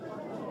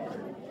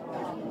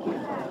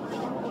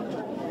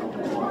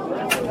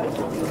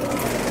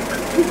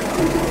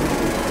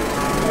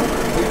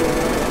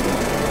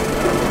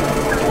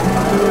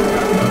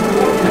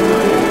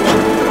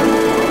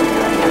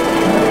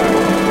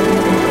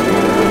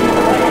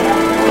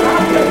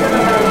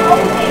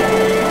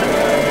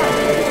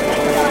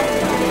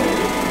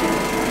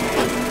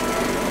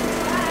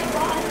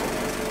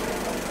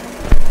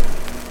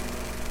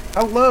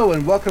Hello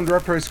and welcome to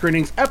Repertory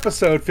Screenings,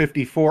 episode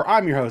 54.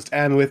 I'm your host,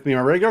 and with me,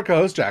 our regular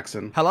co-host,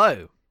 Jackson.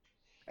 Hello.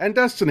 And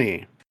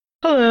Destiny.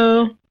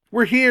 Hello.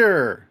 We're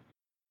here.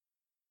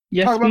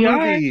 Yes, Talk about we are.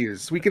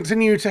 movies. We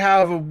continue to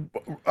have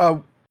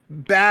a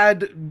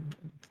bad,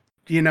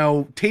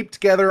 taped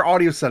together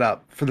audio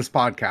setup for this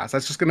podcast.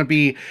 That's just going to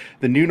be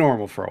the new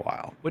normal for a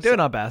while. We're doing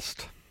our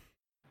best.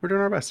 We're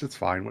doing our best. It's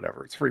fine.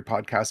 Whatever. It's a free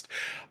podcast.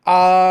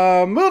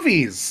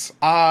 Movies.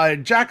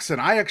 Jackson,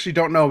 I actually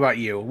don't know about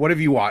you. What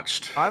have you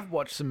watched? I've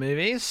watched some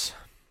movies.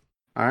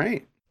 All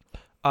right.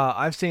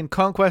 I've seen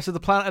Conquest of the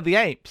Planet of the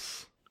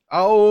Apes.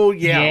 Oh,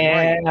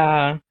 yeah. Right.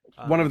 Yeah.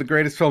 One of the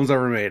greatest films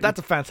ever made. That's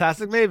a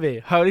fantastic movie.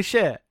 Holy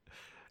shit.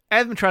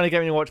 Ed's been trying to get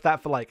me to watch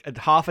that for like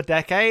half a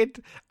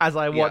decade as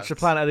I watched the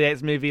Planet of the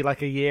Apes movie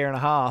like a year and a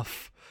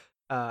half.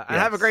 And I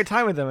have a great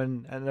time with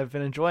them, and I've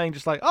been enjoying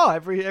just like,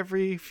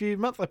 every few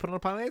months I put on a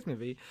Planet of the Apes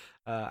movie.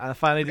 And I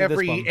finally did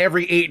this one.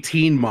 Every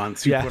 18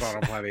 months you put on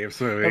a Planet of the Apes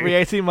movie. Every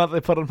 18 months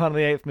I put on a Planet of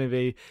the Apes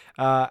movie.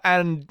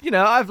 And,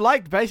 I've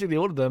liked basically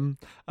all of them.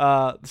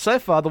 So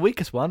far, the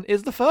weakest one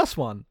is the first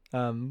one.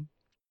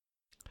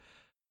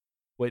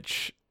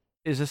 Which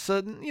is a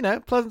certain,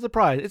 pleasant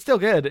surprise. It's still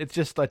good. It's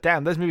just like,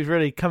 damn, those movies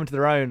really come to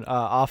their own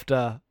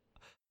after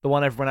the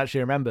one everyone actually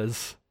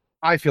remembers.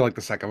 I feel like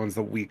the second one's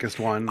the weakest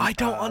one. I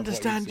don't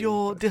understand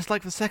your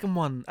dislike for the second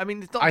one. I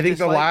mean, it's not. I think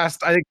the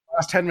last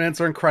 10 minutes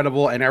are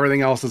incredible, and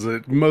everything else is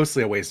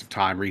mostly a waste of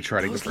time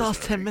retreading the first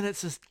last 10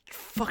 minutes is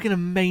fucking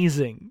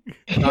amazing.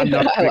 Not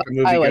enough to make a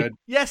movie good.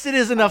 Yes, it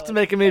is enough to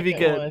make a movie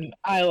good. One.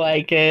 I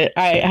like it.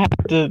 I have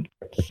to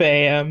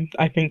say,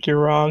 I think you're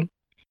wrong.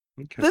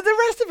 Okay. The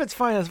rest of it's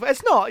fine as well.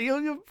 It's not.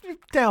 You're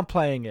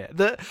downplaying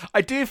it.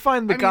 I do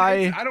find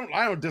guy.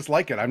 I don't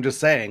dislike it. I'm just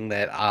saying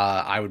that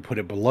I would put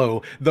it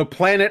below the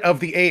Planet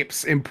of the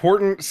Apes.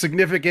 Important,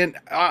 significant.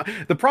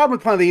 The problem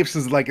with Planet of the Apes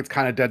is like it's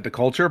kind of dead to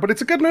culture, but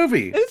it's a good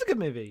movie. It is a good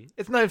movie.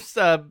 It's no,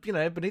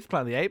 beneath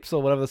Planet of the Apes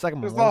or whatever the second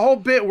one was. There's the whole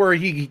bit where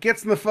he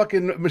gets in the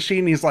fucking machine.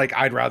 And he's like,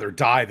 I'd rather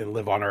die than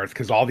live on Earth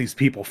because all these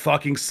people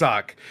fucking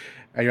suck.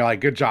 And you're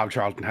like, good job,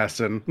 Charlton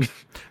Heston.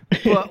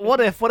 But what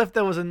if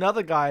there was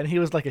another guy and he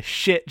was like a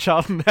shit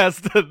Charlton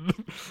Heston?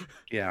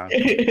 Yeah.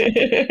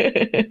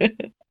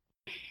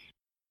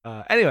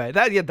 Anyway,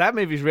 that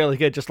movie's really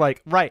good. Just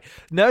like, right,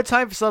 no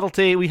time for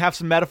subtlety. We have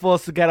some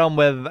metaphors to get on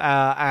with,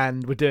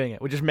 and we're doing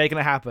it. We're just making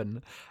it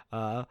happen.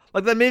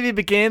 Like the movie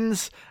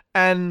begins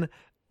and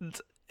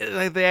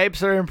like the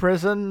apes are in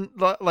prison,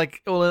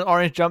 like all in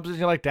orange jumpsuits. And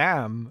you're like,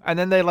 damn. And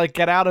then they like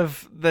get out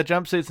of their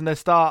jumpsuits and they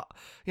start,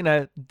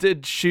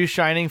 shoe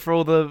shining for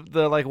all the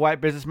like white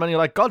businessmen. You're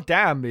like, god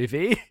damn,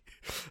 movie.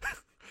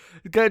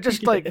 Go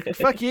just like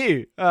fuck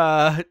you.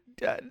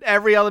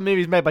 Every other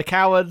movie's made by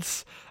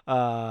cowards.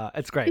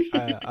 It's great.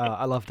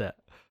 I loved it.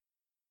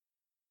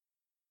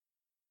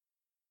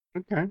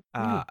 Okay.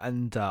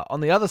 And on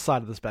the other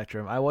side of the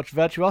spectrum, I watched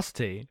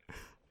Virtuosity.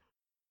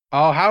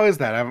 Oh, how is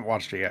that? I haven't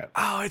watched it yet.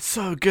 Oh, it's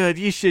so good.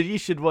 You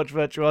should watch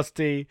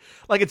Virtuosity.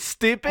 Like, it's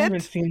stupid. I haven't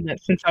seen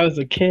that since I was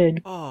a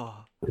kid.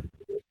 Oh,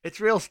 it's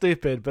real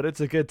stupid, but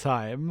it's a good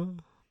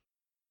time.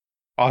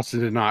 Austin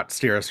did not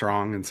steer us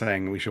wrong in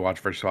saying we should watch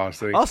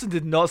Virtuosity. Austin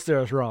did not steer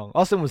us wrong.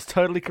 Austin was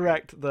totally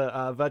correct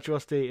that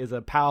Virtuosity is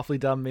a powerfully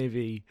done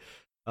movie,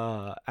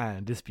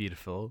 and it's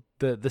beautiful.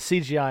 The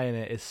CGI in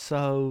it is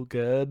so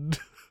good.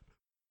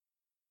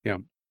 Yeah.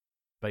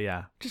 But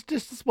yeah,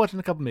 just watching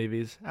a couple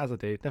movies, as I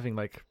do. Nothing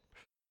like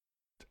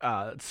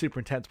super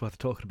intense worth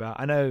talking about.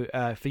 I know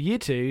for you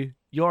two,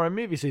 you're in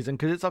movie season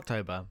because it's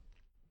October.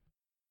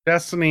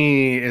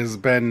 Destiny has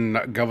been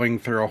going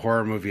through a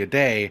horror movie a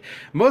day,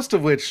 most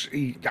of which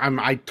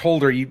I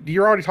told her,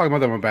 you're already talking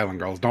about them on Badland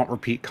Girls. Don't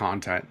repeat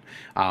content.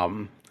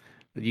 You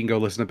can go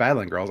listen to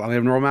Badland Girls on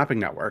the Neural Mapping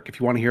Network if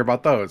you want to hear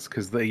about those,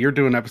 because you're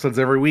doing episodes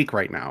every week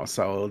right now.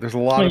 So there's a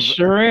lot I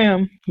sure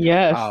am.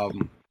 Yes.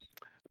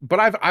 But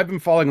I've been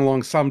following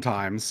along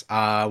sometimes.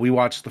 We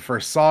watched the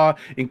first Saw,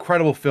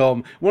 incredible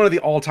film, one of the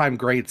all-time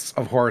greats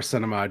of horror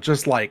cinema.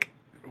 Just like,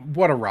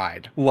 what a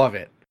ride. Love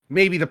it.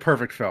 Maybe the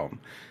perfect film.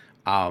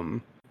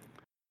 And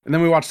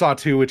then we watched Saw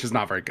 2, which is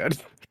not very good.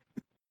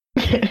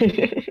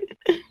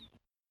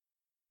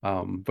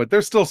 But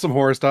there's still some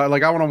horror stuff.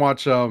 Like I want to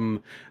watch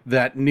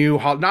that new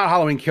not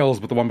Halloween Kills,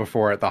 but the one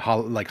before it, the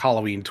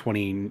Halloween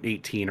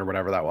 2018 or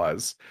whatever that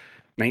was.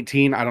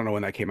 19, I don't know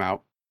when that came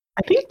out.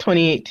 I think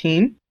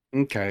 2018.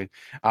 Okay.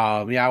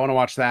 I want to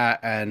watch that,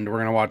 and we're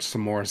gonna watch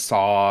some more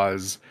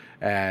Saws,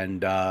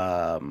 and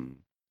I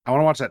want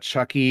to watch that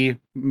Chucky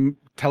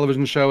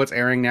television show. It's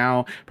airing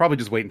now. Probably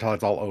just wait until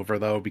it's all over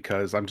though,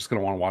 because I'm just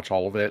gonna want to watch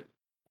all of it.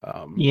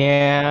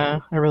 Yeah,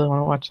 I really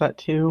want to watch that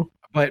too.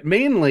 But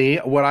mainly,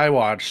 what I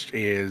watched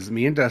is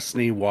me and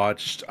Destiny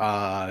watched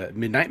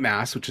Midnight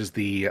Mass, which is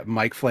the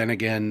Mike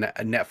Flanagan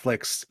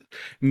Netflix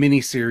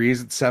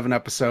miniseries. It's 7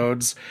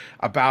 episodes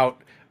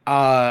about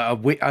a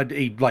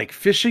like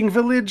fishing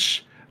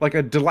village, like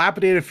a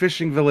dilapidated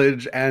fishing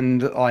village,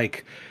 and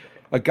like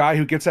a guy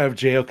who gets out of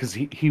jail because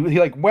he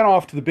like went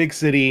off to the big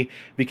city,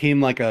 became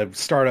like a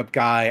startup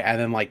guy, and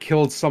then like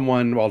killed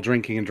someone while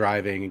drinking and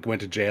driving, and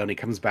went to jail, and he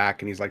comes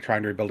back and he's like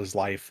trying to rebuild his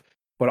life.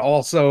 but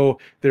also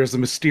there's a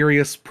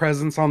mysterious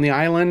presence on the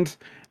island.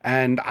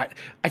 And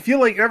I feel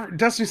like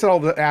Destiny said all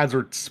the ads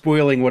are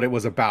spoiling what it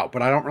was about,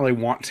 but I don't really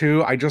want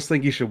to. I just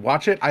think you should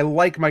watch it. I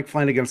like Mike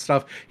Flanagan's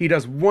stuff. He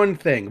does one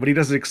thing, but he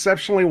does it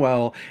exceptionally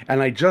well,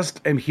 and I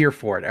just am here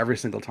for it every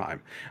single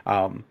time.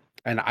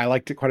 And I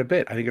liked it quite a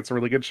bit. I think it's a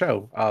really good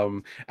show.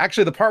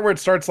 Actually, the part where it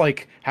starts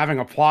like having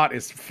a plot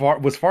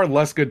was far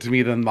less good to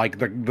me than like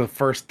the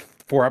first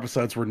four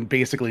episodes where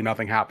basically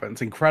nothing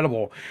happens.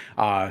 Incredible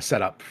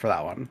setup for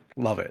that one.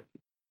 Love it.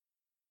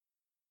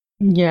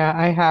 Yeah,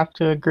 I have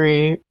to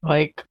agree.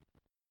 Like,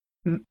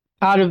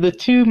 out of the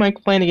two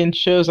Mike Flanagan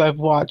shows I've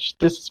watched,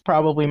 this is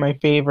probably my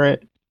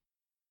favorite.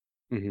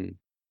 Hmm.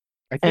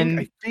 I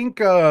And think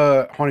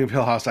Haunting of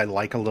Hill House I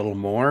like a little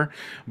more,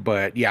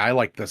 but yeah, I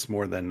like this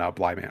more than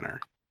Bly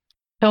Manor.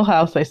 Hill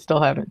House I still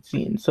haven't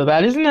seen, so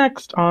that is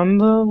next on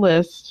the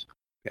list.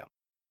 Yeah,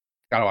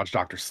 gotta watch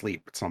Doctor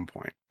Sleep at some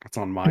point. That's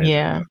on my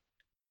Yeah,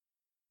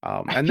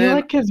 agenda. I And feel then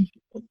like his.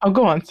 Oh,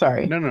 go on.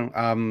 Sorry. no,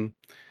 no.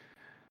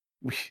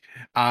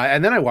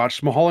 And then I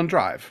watched Mulholland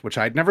Drive, which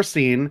I'd never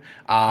seen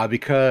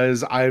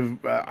because I'm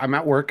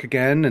at work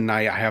again and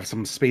I have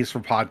some space for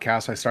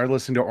podcasts. I started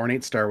listening to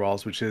Ornate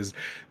Stairwells, which is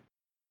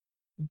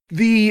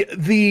the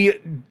the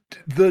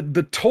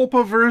the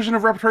Tulpa version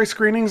of repertory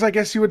screenings, I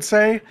guess you would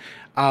say.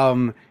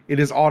 It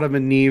is Autumn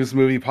and Neve's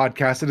movie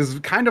podcast. It is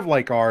kind of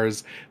like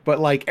ours, but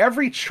like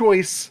every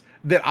choice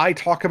that I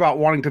talk about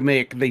wanting to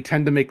make, they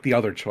tend to make the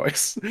other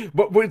choice.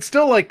 But it's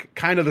still like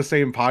kind of the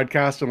same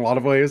podcast in a lot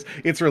of ways.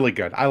 It's really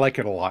good. I like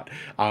it a lot.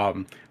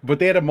 But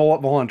they had a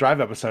Mulholland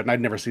Drive episode, and I'd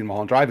never seen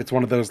Mulholland Drive. It's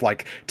one of those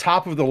like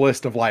top of the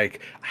list of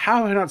like, how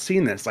have I not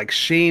seen this? Like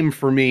shame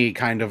for me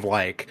kind of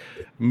like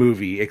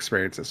movie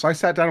experiences. So I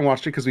sat down and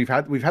watched it because we've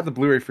had the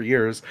Blu-ray for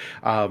years.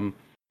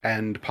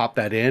 And popped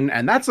that in,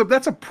 and that's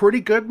a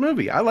pretty good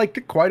movie. I liked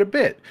it quite a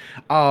bit.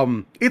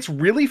 It's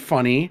really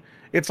funny.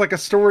 It's like a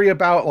story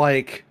about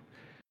like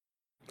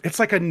it's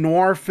like a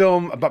noir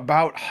film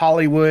about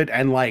Hollywood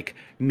and like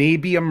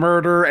maybe a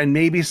murder and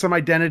maybe some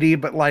identity,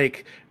 but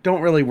like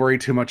don't really worry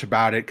too much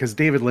about it because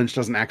David Lynch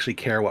doesn't actually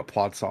care what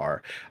plots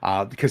are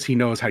because he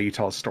knows how you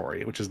tell a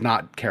story, which is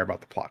not care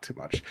about the plot too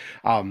much.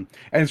 And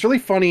it's really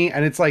funny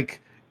and it's like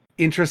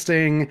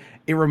interesting.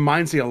 It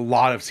reminds me a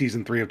lot of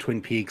season 3 of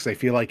Twin Peaks. I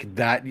feel like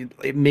that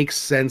it makes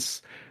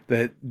sense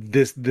that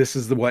this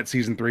is what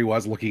season 3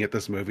 was looking at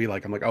this movie.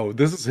 Like I'm like, oh,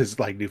 this is his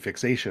like new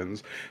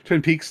fixations.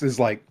 Twin Peaks is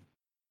like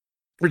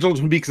original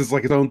Twin Peaks is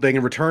like its own thing,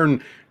 and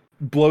Return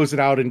blows it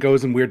out and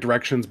goes in weird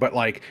directions. But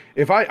like,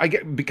 if I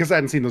get because I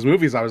hadn't seen those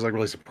movies, I was like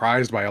really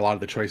surprised by a lot of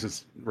the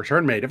choices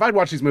Return made. If I'd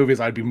watched these movies,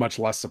 I'd be much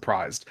less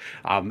surprised.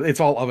 It's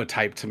all of a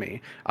type to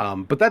me.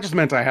 But that just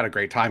meant I had a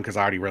great time because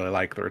I already really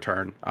liked The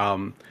Return.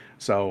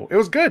 So it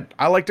was good.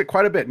 I liked it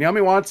quite a bit.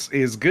 Naomi Watts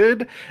is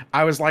good.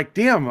 I was like,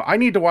 damn, I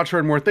need to watch her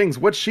in more things.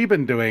 What's she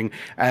been doing?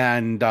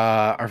 And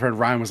our friend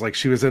Ryan was like,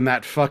 she was in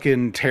that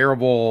fucking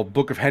terrible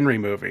Book of Henry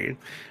movie.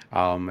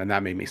 And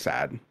that made me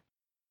sad.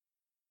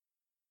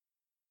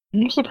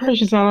 I'm surprised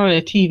she's not on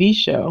a TV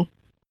show.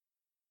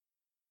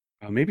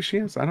 Maybe she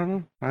is. I don't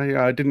know.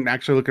 I didn't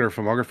actually look at her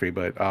filmography,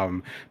 but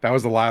that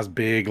was the last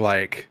big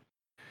like.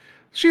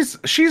 She's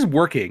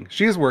working.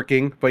 She is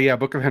working. But yeah,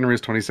 Book of Henry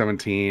is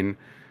 2017.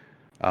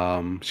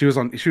 She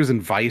was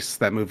in Vice,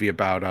 that movie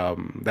about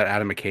that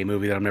Adam McKay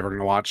movie that I'm never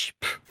gonna watch.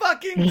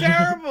 Fucking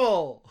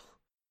terrible.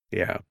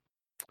 Yeah.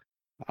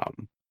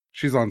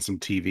 She's on some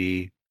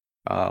TV.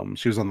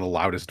 She was on The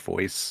Loudest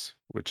Voice,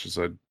 which is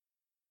a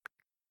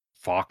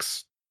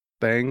Fox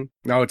thing.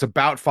 No, it's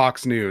about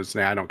Fox News.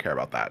 Nah, I don't care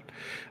about that.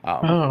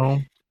 Oh.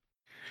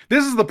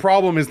 This is the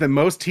problem: is that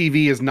most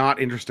TV is not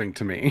interesting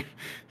to me.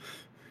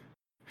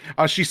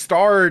 She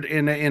starred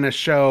in a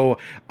show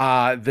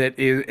that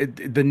is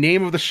the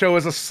name of the show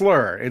is a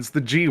slur. It's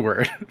the G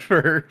word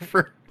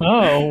for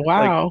Oh,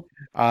 wow.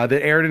 like,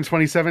 that aired in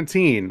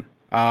 2017.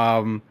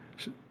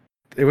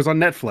 It was on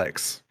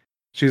Netflix.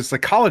 She's a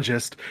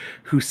psychologist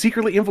who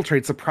secretly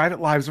infiltrates the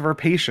private lives of her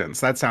patients.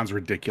 That sounds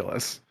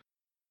ridiculous.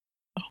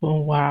 Oh,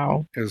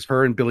 wow. It was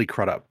her and Billy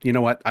Crudup. You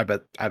know what? I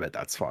bet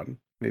that's fun.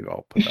 Maybe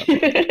I'll put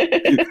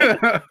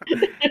that.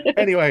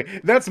 Anyway,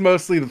 that's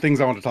mostly the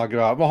things I want to talk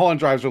about. Mulholland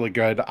Drive's really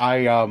good.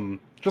 I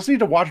just need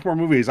to watch more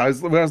movies.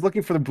 When I was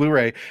looking for the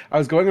Blu-ray, I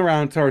was going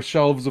around to our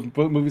shelves of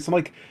movies. I'm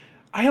like,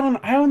 I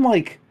own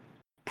like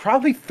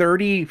probably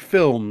 30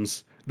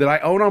 films that I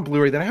own on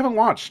Blu-ray that I haven't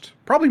watched.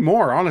 Probably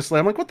more, honestly.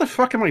 I'm like, what the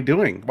fuck am I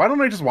doing? Why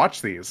don't I just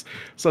watch these?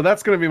 So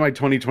that's going to be my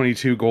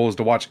 2022 goal, is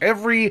to watch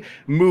every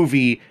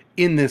movie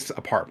in this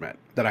apartment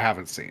that I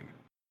haven't seen.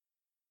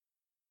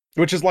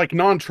 Which is like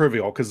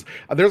non-trivial because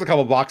there's a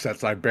couple box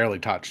sets that I barely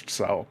touched,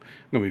 so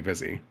I'm gonna be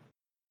busy.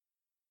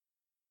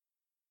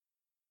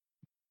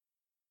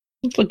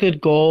 It's a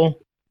good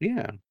goal.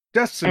 Yeah. I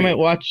Destiny, might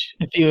watch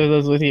a few of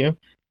those with you.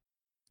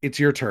 it's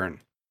your turn.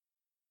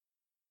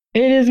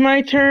 It is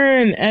my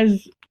turn.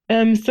 As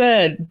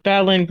said,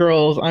 Badland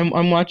Girls.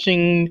 I'm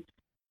watching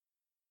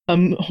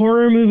a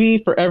horror movie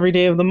for every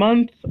day of the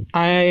month.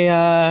 I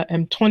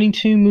am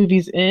 22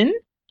 movies in.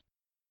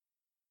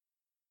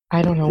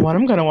 I don't know what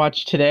I'm gonna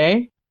watch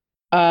today.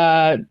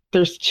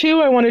 There's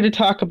two I wanted to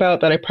talk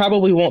about that I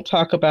probably won't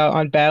talk about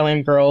on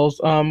Badland Girls.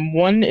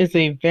 One is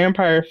a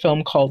vampire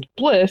film called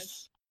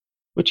Bliss,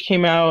 which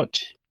came out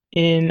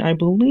in, I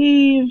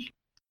believe,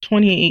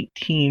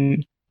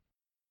 2018.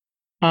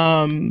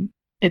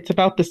 It's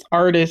about this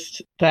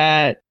artist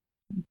that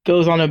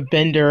goes on a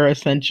bender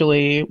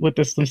essentially with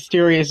this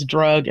mysterious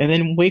drug and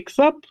then wakes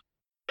up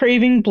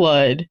craving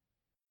blood.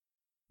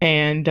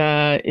 And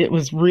it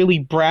was really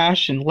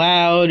brash and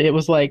loud. It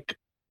was like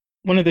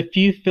one of the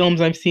few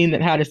films I've seen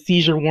that had a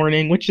seizure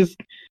warning, which is,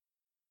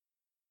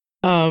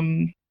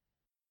 um,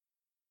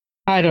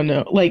 I don't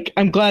know. Like,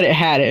 I'm glad it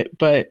had it,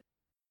 but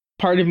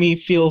part of me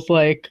feels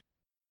like,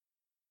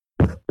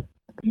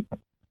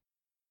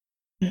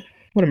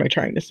 what am I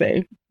trying to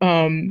say?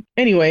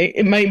 Anyway,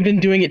 it might have been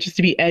doing it just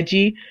to be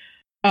edgy.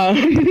 Um,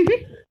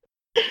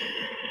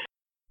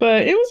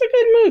 but it was a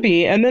good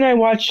movie. And then I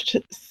watched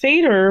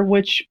Seder,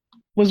 which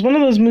was one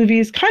of those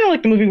movies, kind of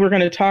like the movie we're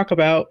going to talk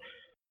about,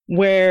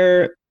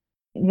 where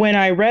when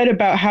I read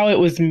about how it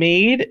was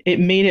made, it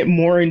made it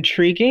more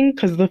intriguing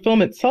because the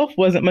film itself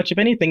wasn't much of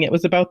anything. It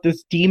was about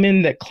this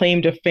demon that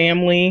claimed a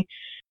family,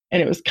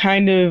 and it was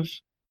kind of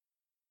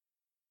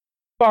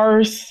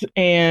sparse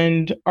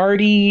and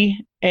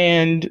arty,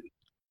 and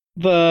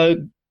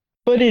the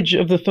footage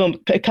of the film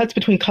it cuts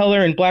between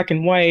color and black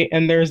and white,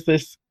 and there's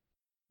this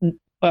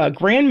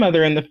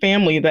grandmother in the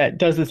family that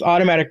does this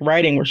automatic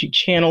writing where she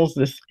channels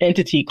this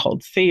entity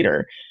called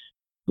Seder,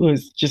 who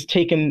has just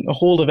taken a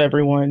hold of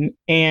everyone.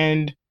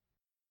 And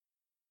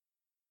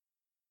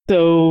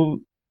so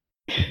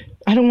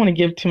I don't want to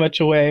give too much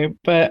away,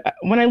 but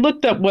when I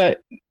looked up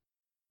what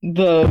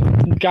the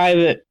guy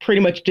that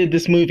pretty much did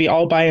this movie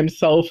all by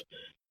himself,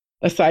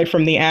 aside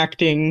from the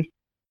acting,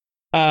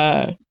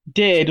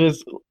 did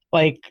was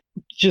like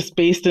just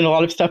based in a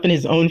lot of stuff in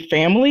his own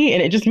family,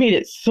 and it just made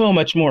it so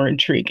much more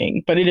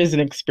intriguing. But it is an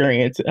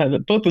experience.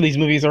 Both of these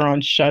movies are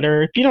on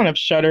Shudder. If you don't have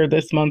Shudder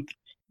this month,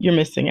 you're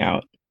missing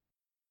out.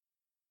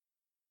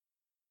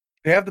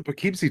 They have the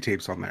Poughkeepsie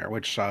tapes on there,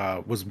 which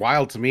was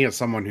wild to me as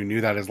someone who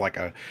knew that as like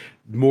a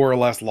more or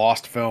less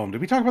lost film.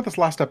 Did we talk about this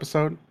last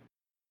episode?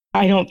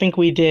 I don't think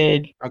we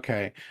did.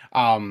 Okay.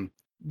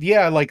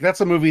 Yeah, like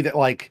that's a movie that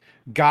like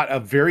got a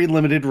very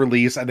limited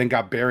release and then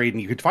got buried,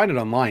 and you could find it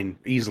online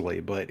easily,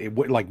 but it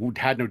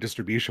had no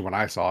distribution when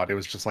I saw it. It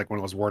was just like one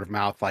of those word of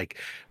mouth, like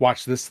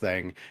watch this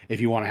thing if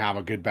you want to have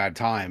a good bad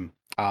time.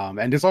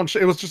 And it's on.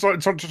 It was just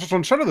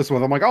on Shudder this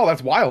month. I'm like, oh,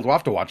 that's wild. We'll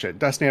have to watch it.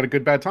 Destiny had a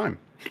good bad time.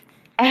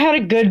 I had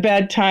a good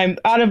bad time.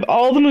 Out of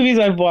all the movies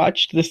I've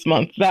watched this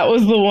month, that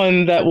was the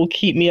one that will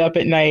keep me up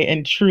at night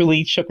and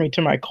truly shook me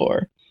to my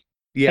core.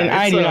 Yeah, and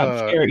I do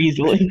not scare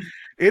easily.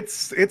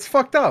 It's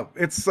fucked up.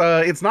 It's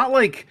not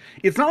like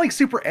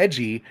super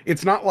edgy.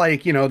 It's not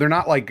like, they're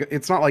not like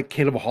it's not like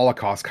Kid of a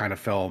Holocaust kind of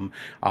film,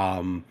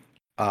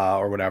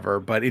 or whatever.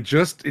 But it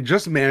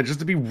just manages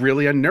to be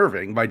really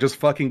unnerving by just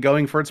fucking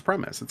going for its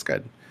premise. It's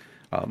good.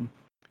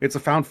 It's a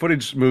found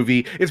footage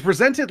movie. It's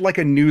presented like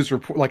a news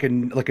report, like a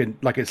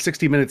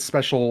 60-minute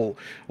special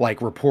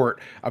like report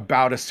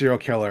about a serial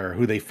killer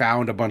who they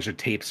found a bunch of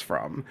tapes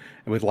from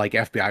with like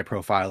FBI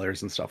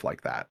profilers and stuff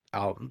like that.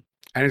 And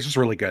it's just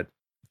really good.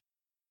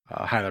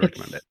 Highly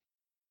recommend it.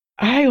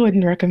 I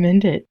wouldn't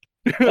recommend it.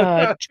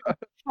 So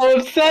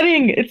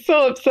upsetting. It's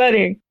so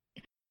upsetting.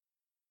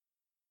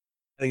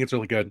 I think it's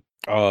really good.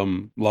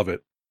 Love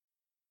it.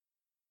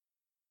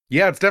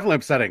 Yeah, it's definitely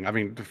upsetting. I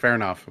mean, fair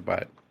enough,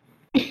 but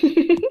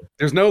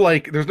there's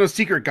no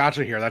secret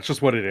gotcha here. That's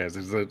just what it is.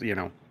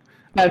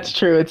 That's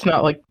true. It's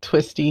not like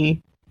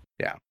twisty.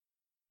 Yeah.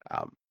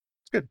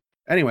 It's good.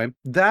 Anyway,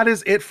 that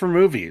is it for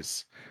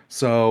movies.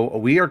 So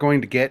we are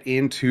going to get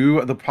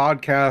into the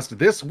podcast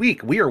this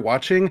week. We are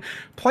watching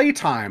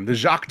Playtime, the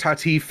Jacques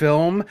Tati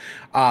film,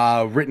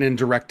 written and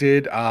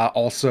directed,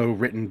 also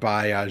written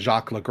by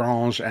Jacques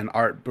Lagrange and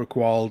Art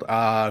Buchwald,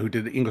 who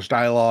did the English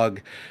dialogue,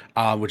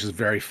 which is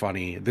very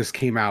funny. This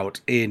came out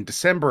in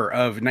December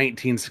of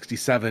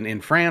 1967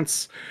 in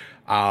France.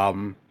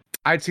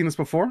 I'd seen this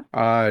before.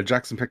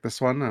 Jackson picked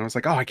this one, and I was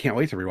like, oh, I can't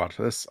wait to rewatch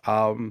this.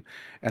 And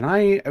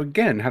I,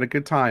 again, had a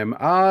good time.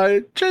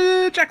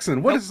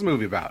 Jackson, what is this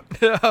movie about?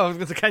 I was going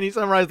to say, can you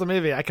summarize the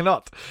movie? I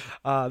cannot.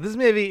 This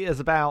movie is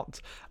about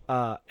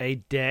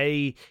a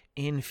day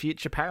in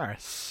future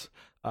Paris,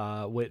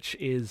 which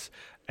is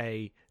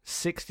a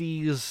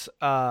 60s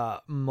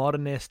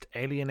modernist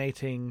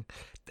alienating...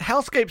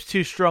 Hellscape's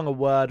too strong a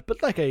word,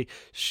 but like a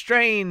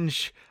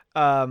strange...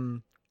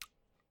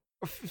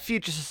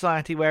 future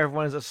society where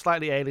everyone is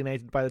slightly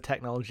alienated by the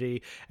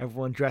technology.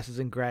 Everyone dresses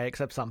in grey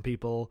except some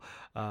people,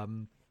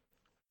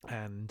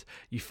 and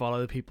you follow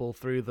the people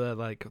through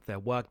their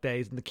work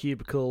days in the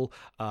cubicle,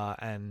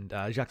 and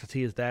Jacques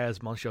Tati is there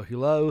as Monsieur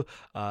Hulot,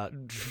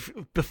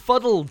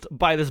 befuddled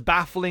by this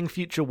baffling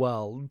future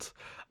world,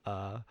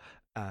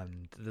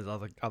 and there's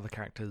other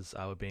characters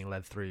were being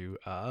led through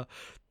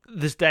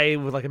this day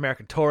with like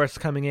American tourists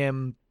coming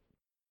in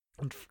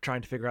and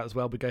trying to figure out as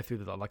well. We go through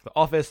the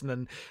office, and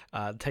then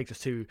it takes us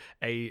to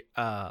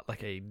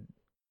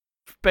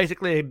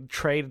basically a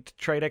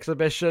trade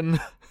exhibition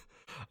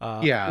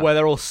Yeah. where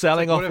they're all It's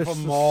selling like, what if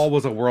offices. a mall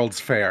was a World's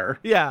Fair?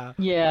 Yeah.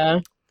 Yeah.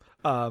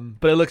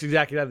 But it looks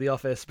exactly like the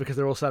office because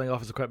they're all selling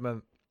office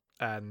equipment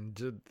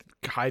and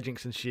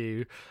hijinks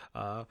ensue.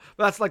 But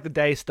that's like the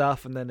day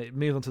stuff, and then it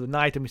moves on to the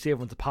night, and we see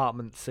everyone's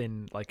apartments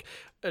in like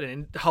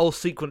a whole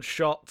sequence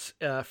shots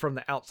from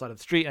the outside of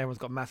the street. And everyone's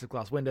got massive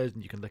glass windows,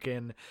 and you can look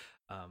in.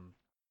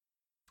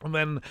 And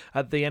then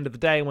at the end of the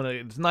day, when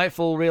it's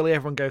nightfall, really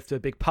everyone goes to a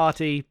big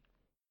party.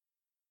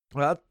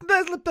 Well,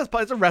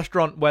 it's a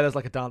restaurant where there's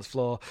like a dance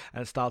floor,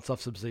 and it starts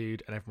off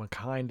subdued, and everyone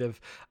kind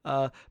of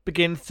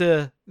begins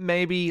to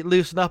maybe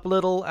loosen up a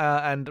little,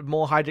 and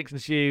more hijinks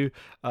ensue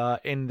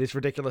in this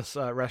ridiculous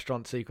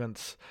restaurant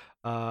sequence.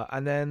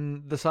 And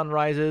then the sun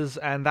rises,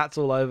 and that's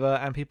all over,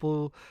 and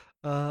people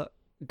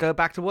go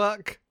back to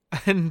work,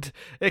 and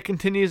it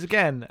continues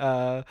again.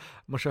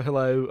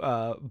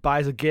 Moshihiro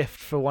buys a gift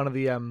for one of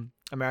the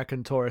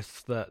American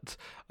tourists that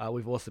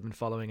we've also been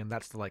following, and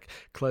that's the like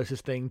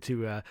closest thing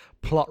to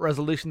plot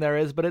resolution there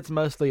is, but it's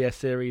mostly a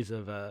series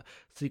of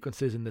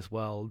sequences in this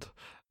world.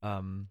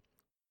 It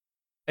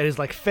is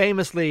like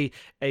famously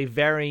a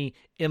very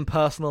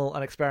impersonal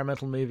and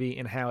experimental movie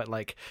in how it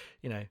like,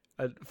 you know,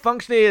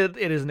 functionally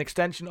it is an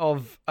extension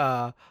of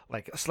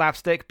like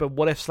slapstick, but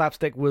what if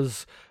slapstick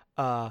was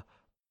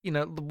you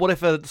know, what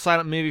if a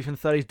silent movie from the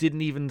 30s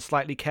didn't even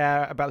slightly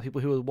care about the people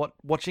who were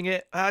watching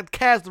it?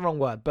 Care's the wrong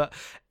word, but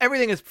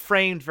everything is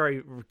framed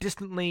very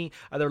distantly.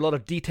 There are a lot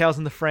of details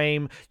in the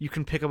frame. You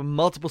can pick up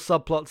multiple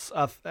subplots,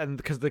 and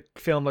because the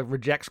film like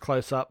rejects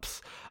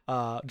close-ups,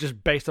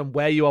 just based on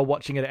where you are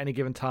watching it at any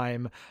given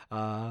time,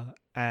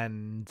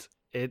 and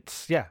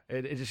it's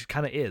it just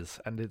kind of is,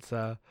 and it's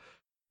I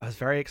was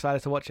very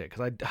excited to watch it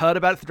because I heard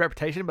about it through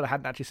Reputation, but I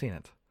hadn't actually seen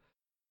it.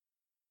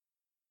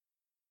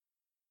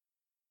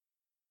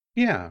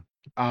 Yeah.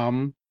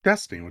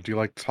 Destiny, would you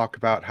like to talk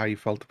about how you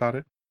felt about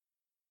it?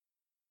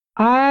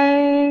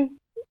 I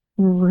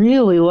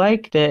really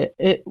liked it.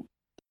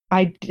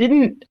 I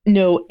didn't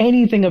know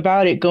anything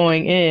about it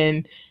going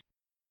in,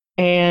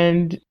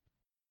 and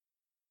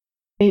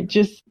it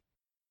just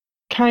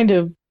kind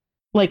of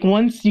like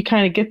once you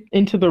kind of get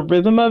into the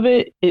rhythm of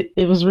it,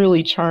 it was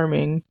really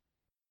charming.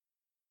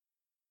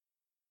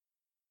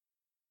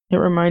 It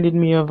reminded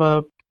me of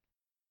a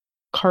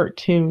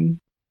cartoon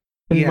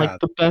in like Yeah.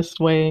 the best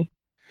way.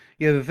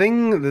 Yeah, the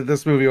thing that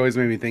this movie always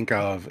made me think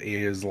of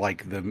is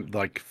like the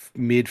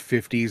mid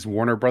 50s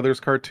Warner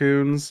Brothers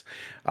cartoons.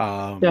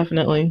 Um,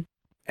 Definitely.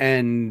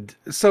 and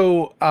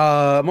so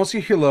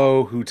Mosi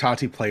who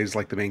Tati plays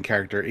like the main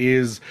character,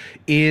 is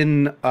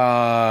in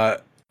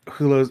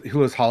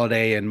Hulu's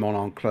Holiday and Mon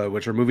Oncle,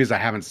 which are movies I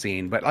haven't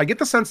seen, but I get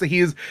the sense that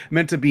he is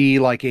meant to be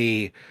like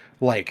a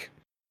like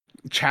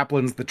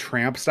Chaplin's the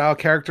Tramp style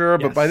character,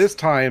 but by Yes. this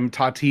time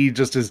Tati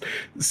just is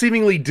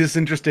seemingly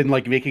disinterested in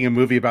like making a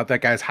movie about that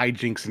guy's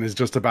hijinks, and is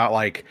just about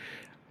like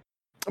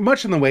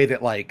much in the way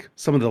that like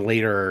some of the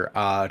later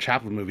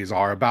Chaplin movies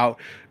are about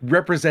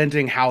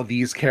representing how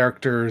these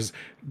characters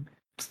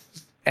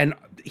and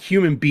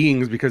human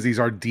beings, because these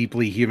are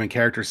deeply human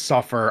characters,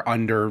 suffer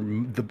under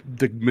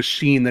the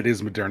machine that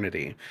is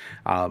modernity.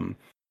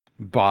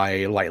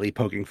 By lightly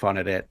poking fun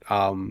at it,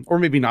 or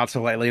maybe not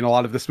so lightly in a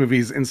lot of this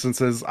movie's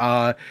instances.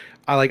 I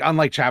like,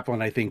 unlike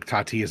Chaplin, I think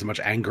Tati is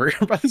much angrier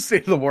by the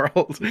state of the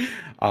world.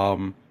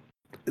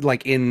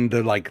 Like in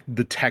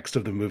the text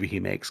of the movie he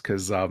makes,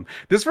 because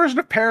this version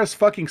of Paris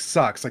fucking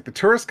sucks. Like the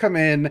tourists come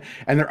in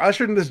and they're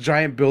ushered in this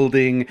giant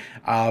building.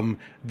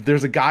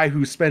 There's a guy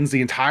who spends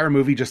the entire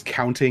movie just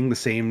counting the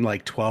same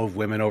like 12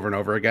 women over and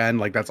over again.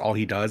 Like that's all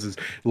he does is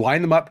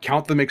line them up,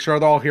 count them, make sure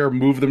they're all here,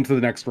 move them to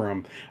the next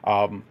room.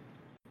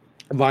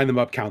 Line them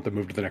up, count them,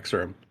 move to the next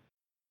room.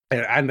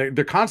 And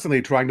they're constantly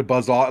trying to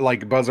buzz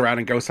around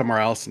and go somewhere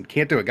else, and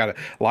can't do it. Got to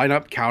line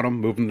up, count them,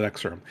 move them to the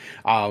next room.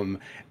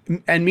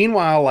 And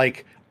meanwhile,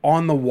 like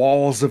on the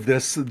walls of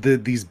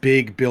these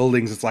big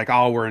buildings, it's like,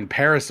 oh, we're in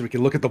Paris, so we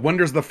can look at the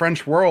wonders of the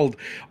French world.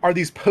 Are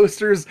these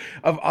posters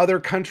of other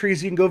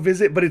countries you can go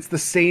visit? But it's the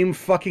same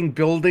fucking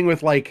building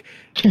with like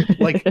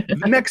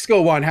the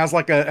Mexico one has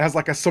like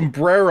a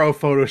sombrero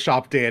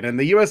photoshopped in, and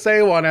the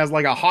USA one has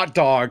like a hot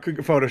dog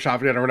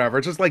photoshopped in or whatever.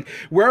 It's just like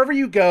wherever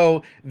you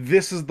go,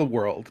 this is the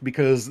world,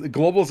 because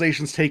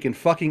globalization's taken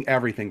fucking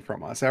everything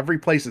from us. Every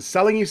place is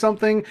selling you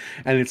something,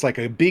 and it's like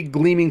a big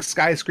gleaming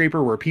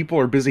skyscraper where people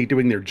are busy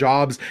doing their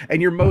jobs,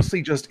 and you're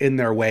mostly just in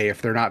their way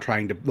if they're not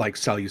trying to like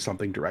sell you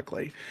something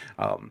directly.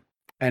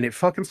 And it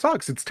fucking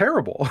sucks. It's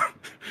terrible.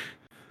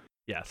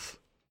 Yes.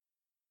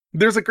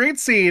 There's a great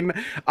scene,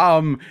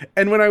 and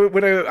when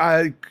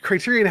I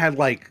Criterion had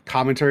like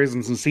commentaries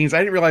and some scenes, I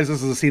didn't realize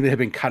this was a scene that had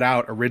been cut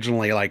out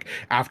originally, like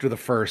after the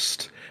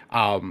first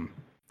showing.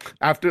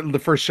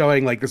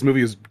 Like this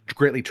movie was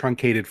greatly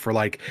truncated for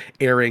like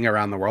airing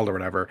around the world or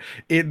whatever.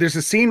 There's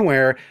a scene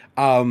where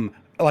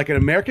like an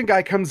American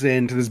guy comes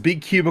in to this big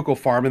cubicle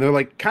farm, and they're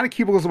like kind of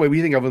cubicles the way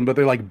we think of them, but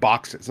they're like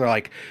boxes. They're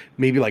like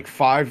maybe like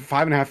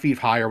 5.5 feet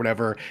high or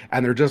whatever,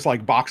 and they're just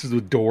like boxes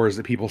with doors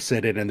that people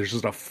sit in, and there's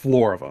just a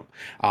floor of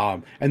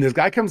them. And this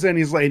guy comes in,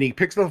 and he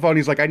picks up the phone,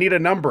 he's like, I need a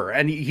number,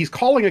 and he's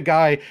calling a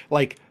guy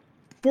like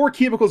 4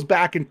 cubicles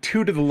back and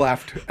 2 to the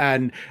left,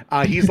 and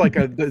he's like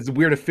this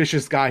weird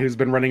officious guy who's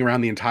been running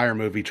around the entire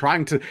movie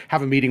trying to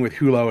have a meeting with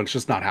Hulo, and it's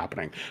just not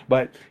happening.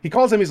 But he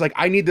calls him, he's like,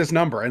 I need this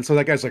number. And so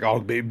that guy's like, I'll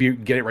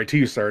get it right to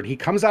you, sir. And he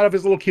comes out of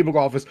his little cubicle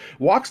office,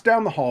 walks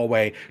down the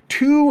hallway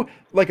to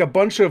like a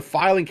bunch of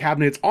filing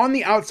cabinets on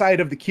the outside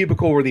of the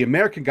cubicle where the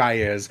American guy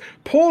is,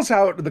 pulls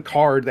out the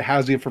card that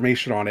has the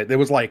information on it that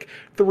was like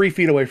 3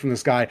 feet away from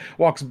this guy,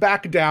 walks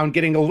back down,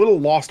 getting a little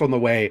lost on the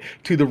way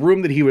to the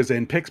room that he was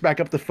in, picks back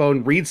up the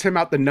phone, reads him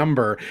out the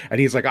number, and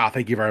he's like,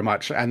 thank you very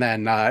much. And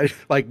then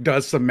like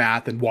does some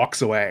math and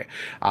walks away.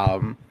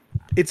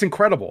 It's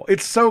incredible.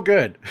 It's so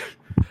good.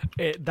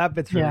 That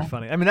bit's really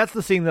funny. I mean, that's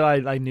the scene that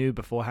I knew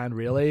beforehand,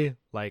 really.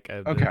 Like,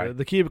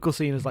 the cubicle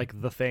scene is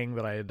like the thing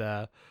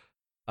that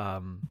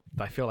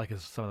I feel like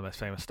is some of the most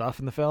famous stuff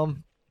in the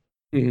film.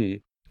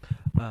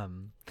 Mm-hmm.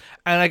 And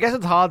I guess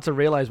it's hard to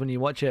realize when you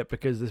watch it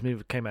because this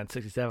movie came out in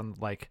 '67.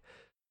 Like,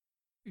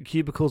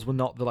 cubicles were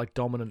not the like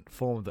dominant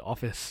form of the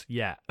office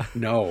yet.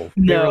 No,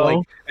 they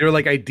were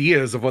like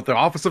ideas of what the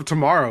office of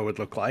tomorrow would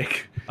look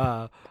like.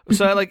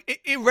 So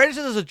like it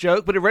registers as a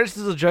joke, but it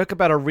registers as a joke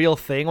about a real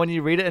thing when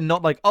you read it, and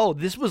not like, oh,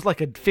 this was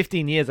like a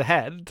 15 years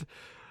ahead.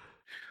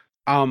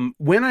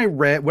 When I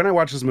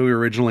watched this movie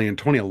originally in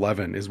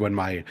 2011 is when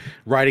my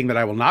writing that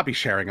I will not be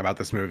sharing about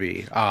this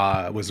movie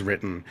was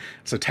written.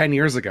 So 10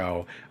 years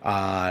ago.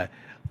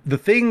 The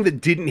thing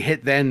that didn't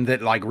hit then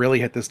that like really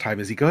hit this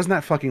time is he goes in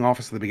that fucking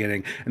office at the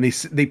beginning, and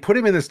they put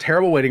him in this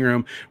terrible waiting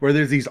room where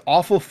there's these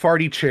awful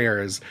farty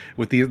chairs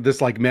with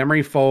this like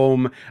memory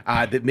foam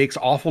that makes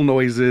awful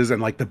noises, and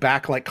like the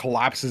back like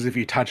collapses if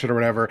you touch it or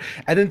whatever.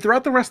 And then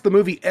throughout the rest of the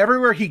movie,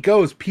 everywhere he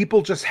goes,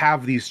 people just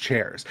have these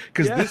chairs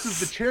because this is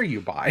the chair you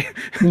buy.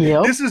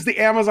 Yep. This is the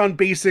Amazon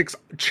Basics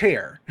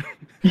chair.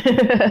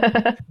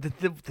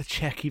 The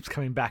chair keeps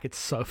coming back. It's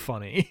so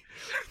funny.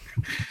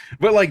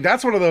 But like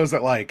that's one of those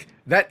that like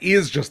that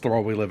is just the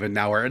world we live in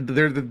now, where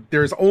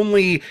there's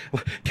only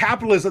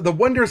capitalism. The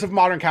wonders of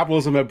modern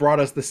capitalism have brought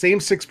us the same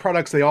 6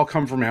 products. They all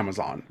come from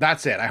Amazon.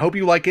 That's it. I hope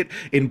you like it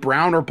in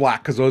brown or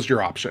black because those are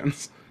your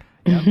options.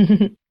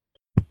 Yep.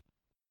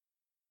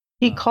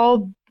 He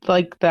called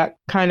like that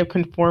kind of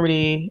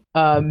conformity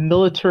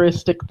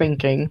militaristic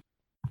thinking.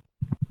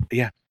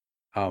 Yeah.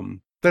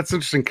 That's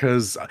interesting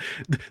because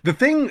the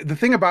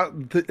thing about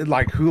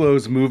like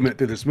Hulo's movement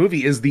through this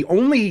movie is the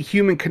only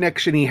human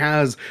connection he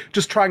has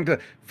just trying to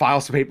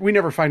file some paper. We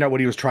never find out what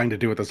he was trying to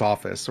do with this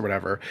office or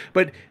whatever.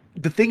 But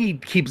the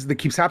thing that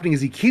keeps happening is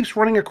he keeps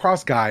running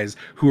across guys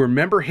who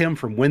remember him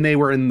from when they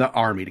were in the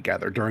army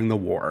together during the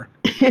war.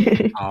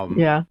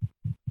 Yeah.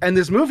 And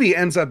this movie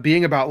ends up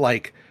being about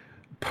like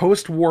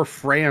post-war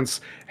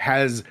France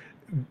has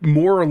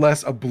more or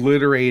less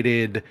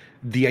obliterated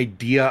the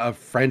idea of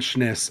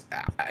Frenchness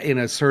in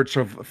a search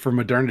for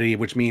modernity,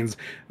 which means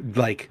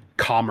like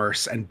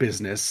commerce and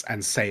business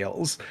and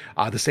sales,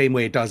 the same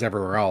way it does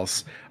everywhere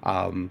else.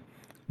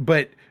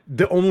 But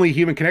the only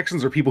human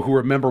connections are people who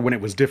remember when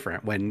it was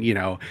different, when, you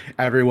know,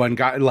 everyone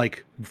got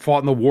like fought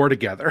in the war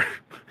together.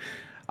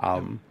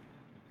 And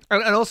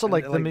also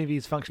like the movie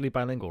is functionally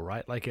bilingual,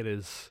 right? Like it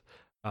is.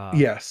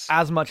 Yes,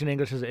 as much in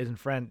English as it is in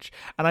French.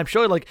 And I'm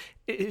sure like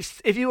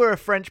if you were a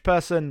French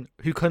person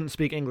who couldn't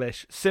speak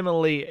English,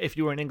 similarly if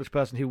you were an English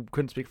person who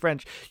couldn't speak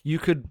French,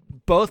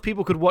 both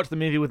people could watch the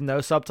movie with no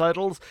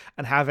subtitles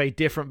and have a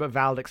different but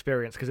valid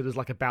experience because it is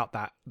like about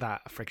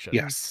that friction.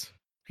 Yes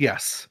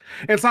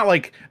and it's not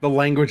like the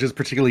language is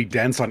particularly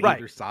dense on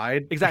either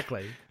side.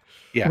 Exactly.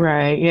 Yeah,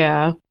 right.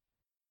 Yeah,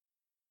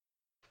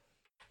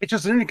 it's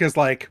just interesting because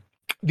like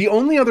the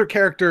only other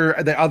character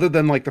that, other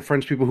than like the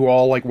French people who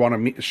all like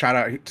want to shout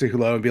out to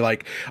Hulo and be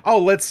like, oh,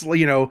 let's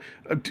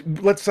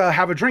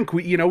have a drink.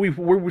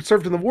 We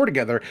served in the war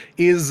together,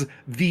 is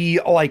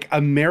the like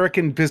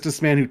American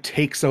businessman who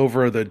takes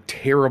over the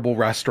terrible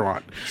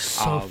restaurant.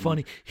 So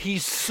funny.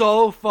 He's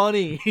so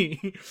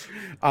funny.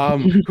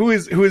 Who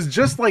is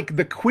just like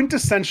the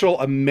quintessential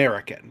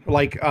American.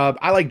 Like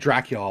I like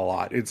Dracula a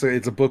lot. It's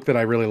a book that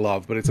I really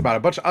love, but it's about a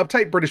bunch of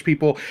uptight British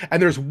people,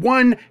 and there's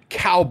one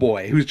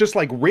cowboy who's just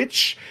like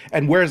rich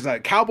and wears a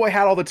cowboy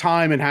hat all the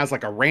time and has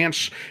like a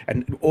ranch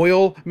and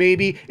oil,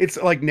 maybe. It's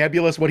like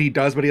nebulous what he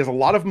does, but he has a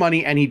lot of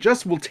money and he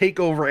just will take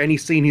over any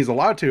scene he's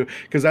allowed to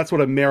because that's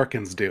what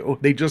Americans do.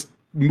 They just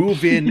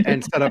move in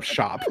and set up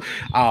shop.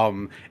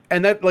 And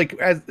that like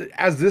as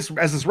this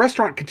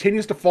restaurant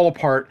continues to fall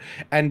apart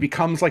and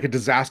becomes like a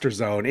disaster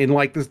zone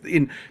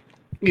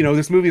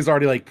this movie is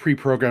already like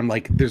pre-programmed,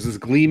 like there's this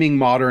gleaming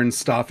modern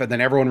stuff and then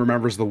everyone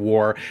remembers the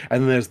war,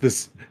 and then there's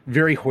this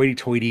very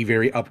hoity-toity,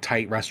 very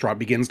uptight restaurant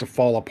begins to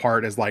fall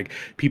apart as like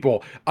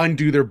people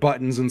undo their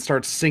buttons and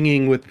start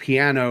singing with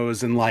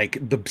pianos and like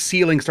the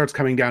ceiling starts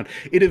coming down.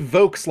 It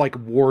evokes like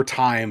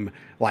wartime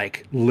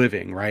like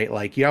living, right?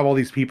 Like you have all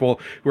these people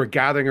who are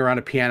gathering around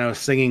a piano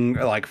singing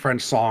like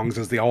French songs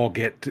as they all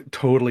get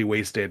totally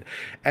wasted,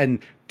 and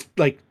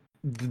like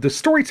the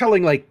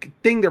storytelling like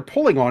thing they're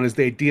pulling on is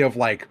the idea of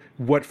like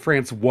what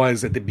France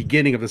was at the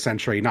beginning of the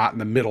century, not in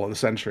the middle of the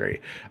century.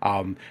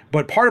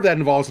 But part of that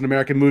involves an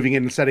American moving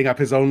in and setting up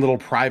his own little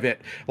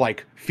private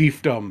like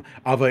fiefdom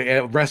of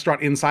a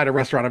restaurant inside a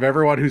restaurant of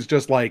everyone who's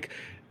just like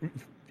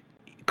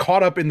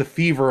caught up in the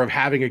fever of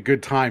having a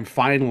good time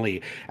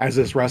finally as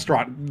this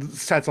restaurant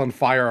sets on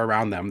fire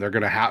around them. They're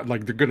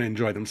gonna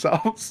enjoy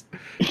themselves.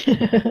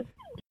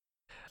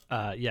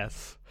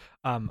 Yes.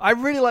 I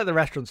really like the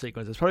restaurant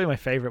sequence. It's probably my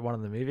favorite one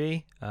in the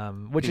movie,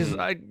 which is,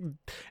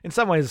 in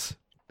some ways,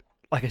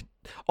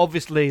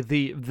 obviously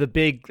the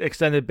big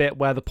extended bit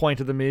where the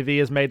point of the movie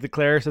is made the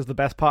clearest is the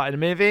best part in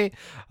the movie.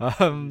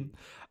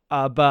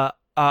 But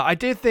I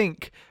do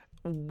think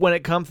when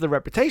it comes to the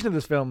reputation of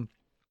this film,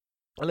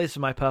 at least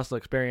in my personal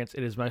experience,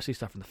 it is mostly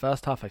stuff from the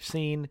first half I've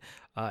seen.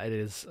 It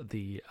is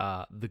the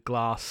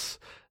glass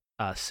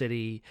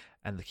city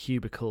and the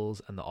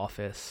cubicles and the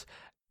office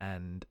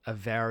and a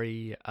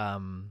very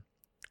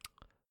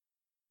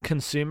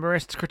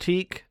consumerist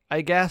critique, I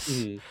guess.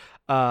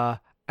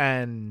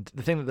 And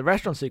the thing that the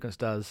restaurant sequence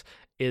does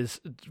is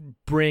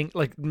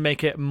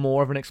make it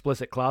more of an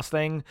explicit class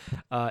thing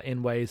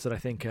in ways that I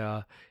think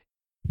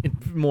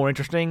more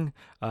interesting.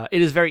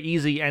 It is very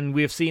easy, and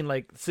we have seen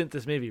since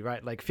this movie,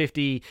 right,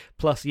 50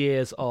 plus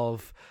years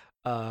of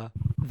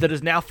that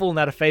is now fallen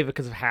out of favor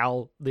because of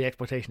how the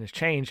exploitation has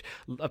changed.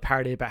 A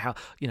parody about how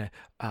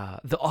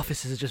the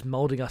office is just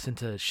molding us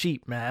into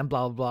sheep, man,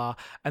 blah blah blah,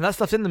 and that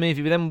stuff's in the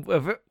movie. But then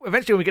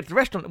eventually, when we get to the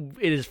restaurant,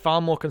 it is far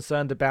more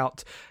concerned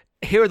about.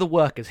 Here are the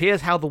workers.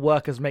 Here's how the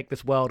workers make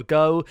this world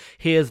go.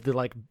 Here's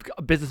the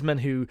businessmen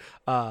who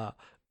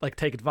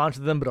take advantage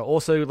of them, but are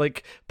also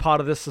part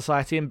of this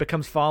society, and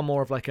becomes far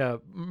more of a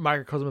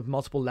microcosm of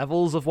multiple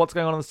levels of what's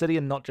going on in the city,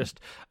 and not just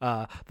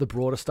the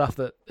broader stuff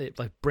that it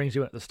brings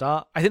you in at the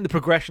start. I think the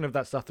progression of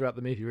that stuff throughout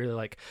the movie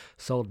really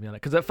sold me on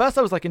it, because at first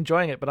I was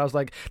enjoying it, but I was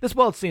this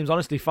world seems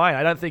honestly fine.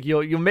 I don't think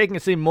you're making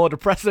it seem more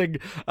depressing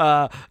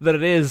than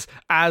it is,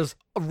 as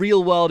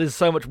real world is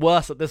so much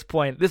worse at this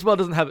point. This world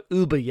doesn't have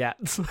Uber yet.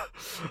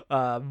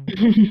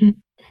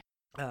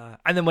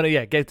 And then when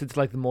it gets into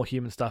the more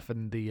human stuff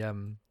and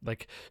the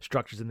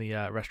structures in the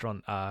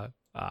restaurant, I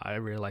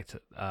really liked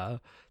it that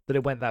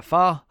it went that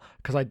far,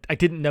 because I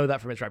didn't know that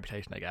from its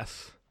reputation, I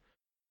guess.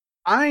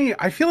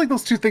 I feel like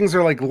those two things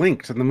are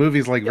linked, and the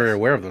movie's very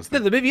aware of those things.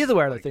 No, the movie is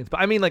aware of those things,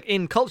 but I mean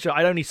in culture,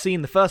 I'd only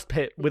seen the first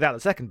bit without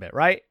the second bit,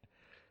 right?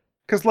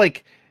 Because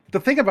the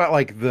thing about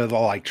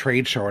the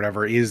trade show or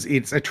whatever is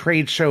it's a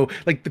trade show.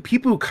 The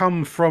people who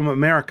come from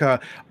America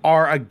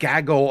are a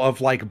gaggle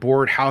of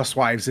bored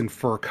housewives in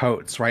fur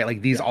coats,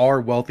 right? These are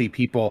wealthy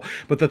people,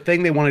 but the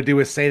thing they want to do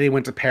is say they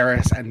went to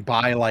Paris and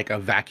buy a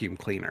vacuum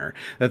cleaner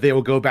that they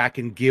will go back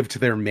and give to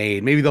their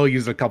maid. Maybe they'll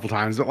use it a couple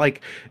times, but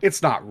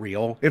it's not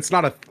real. It's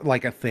not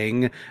a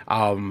thing.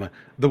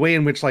 The way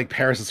in which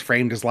Paris is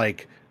framed is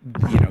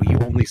you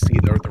only see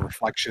the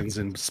reflections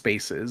in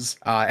spaces,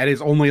 and it's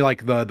only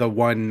the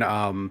one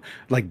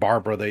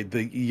Barbara,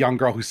 the young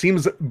girl who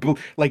seems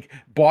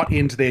bought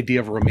into the idea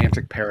of a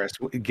romantic Paris,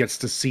 gets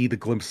to see the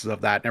glimpses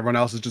of that, and everyone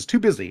else is just too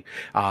busy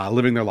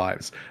living their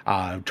lives,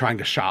 trying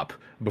to shop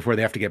before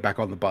they have to get back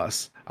on the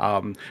bus.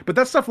 But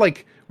that stuff,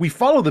 we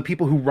follow the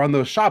people who run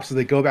those shops, so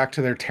they go back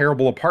to their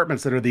terrible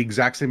apartments that are the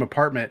exact same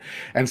apartment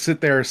and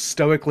sit there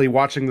stoically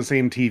watching the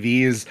same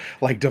TVs,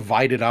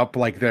 divided up,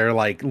 they're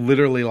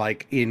literally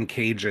in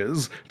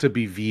cages to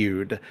be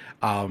viewed,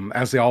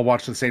 as they all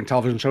watch the same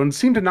television show and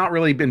seem to not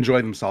really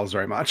enjoy themselves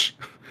very much.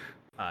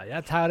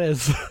 That's how it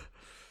is.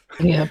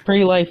 Yeah,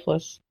 pretty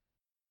lifeless.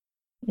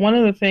 One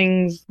of the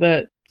things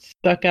that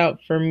stuck out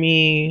for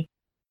me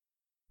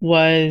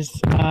was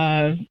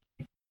I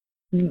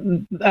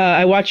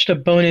watched a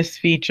bonus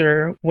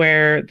feature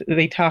where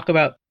they talk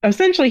about,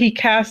 essentially he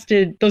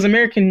casted, those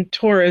American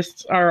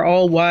tourists are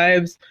all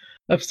wives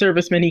of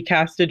servicemen he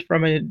casted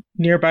from a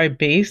nearby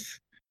base.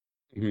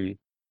 Mm-hmm.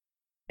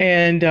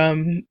 And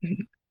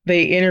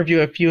they interview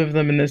a few of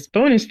them in this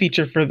bonus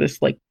feature for this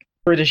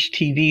British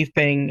TV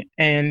thing,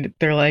 and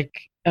they're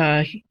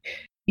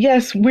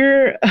yes,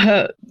 we're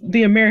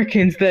the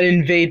Americans that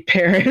invade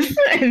Paris.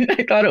 And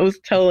I thought it was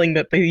telling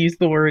that they used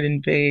the word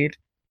invade.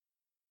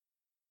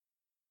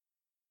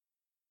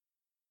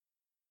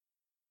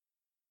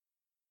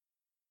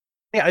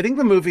 Yeah, I think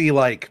the movie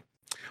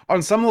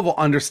on some level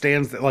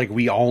understands that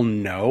we all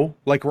know,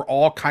 we're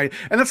all and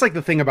that's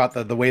the thing about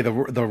the way the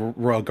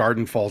royal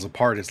garden falls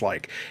apart is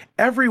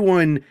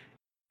everyone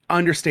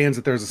understands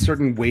that there's a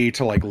certain way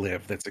to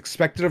live that's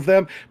expected of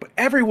them, but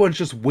everyone's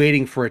just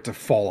waiting for it to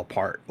fall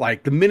apart.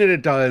 The minute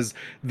it does,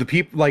 the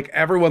people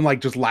everyone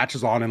just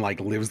latches on and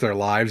lives their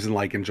lives and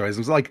enjoys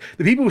them. So,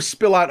 the people who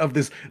spill out of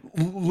this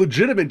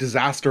legitimate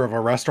disaster of a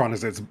restaurant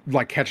as it's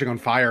catching on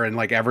fire and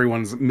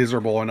everyone's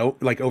miserable and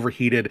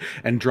overheated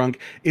and drunk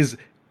is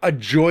a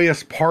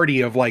joyous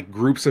party of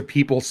groups of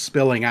people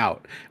spilling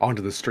out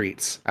onto the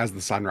streets as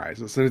the sun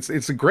rises. And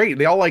it's great.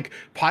 They all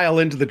pile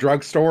into the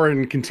drugstore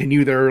and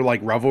continue their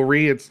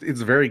revelry. It's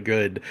very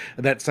good.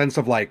 That sense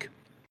of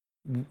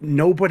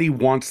nobody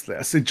wants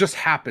this. It just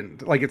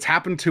happened. Like it's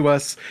happened to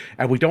us,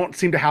 and we don't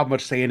seem to have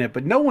much say in it,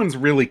 but no one's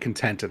really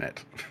content in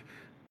it.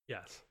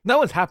 Yes. No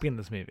one's happy in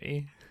this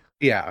movie.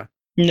 Yeah.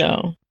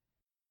 No.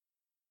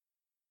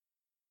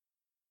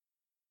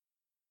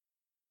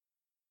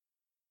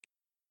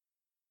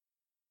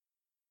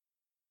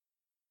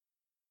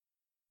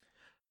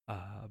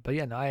 But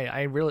yeah, no,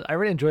 I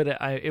really enjoyed it.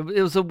 It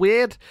was a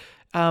weird,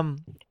 um,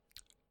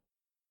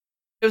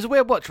 it was a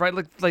weird watch, right?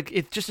 Like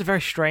it's just a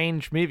very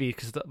strange movie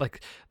because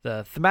like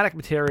the thematic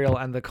material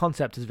and the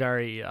concept is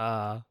very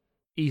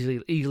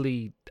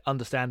easily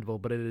understandable,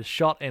 but it is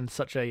shot in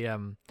such a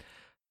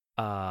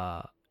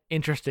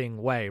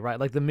interesting way,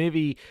 right? Like the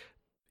movie,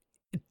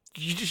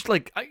 you just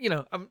like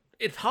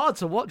it's hard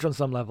to watch on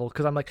some level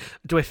because I'm like,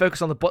 do I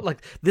focus on the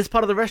like this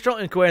part of the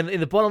restaurant and go in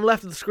the bottom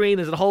left of the screen?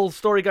 There's a whole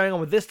story going on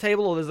with this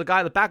table, or there's a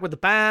guy at the back with the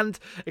band,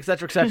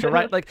 etc., etc.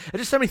 Right? Like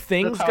there's just so many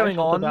things going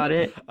on about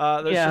it.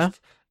 There's just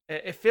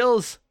it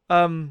feels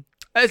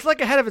it's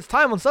like ahead of its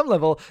time on some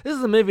level. This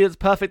is a movie that's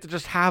perfect to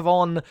just have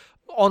on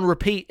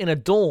repeat in a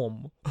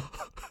dorm.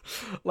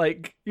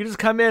 Like you just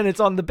come in, it's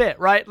on the bit,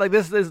 right? Like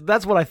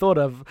that's what I thought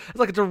of. It's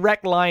like a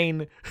direct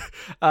line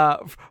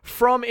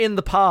from in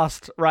the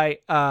past, right?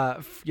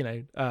 To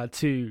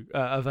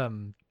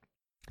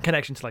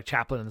connection to like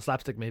Chaplin and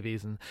slapstick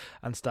movies and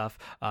stuff.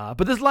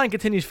 But this line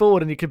continues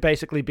forward, and you could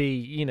basically be,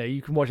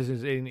 you can watch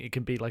this. It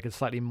can be like a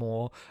slightly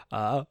more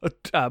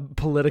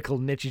political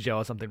niche show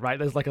or something, right?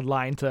 There's like a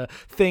line to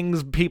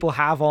things people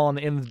have on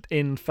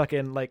in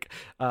fucking like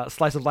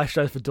slice of life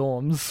shows for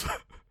dorms.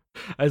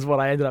 Is what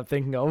I ended up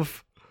thinking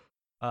of.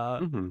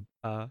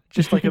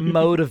 Just like a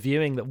mode of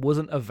viewing that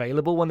wasn't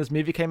available when this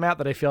movie came out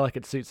that I feel like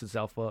it suits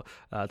itself for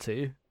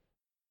too.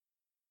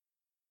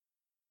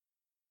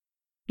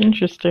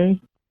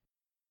 Interesting.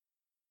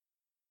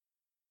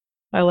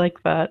 I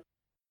like that.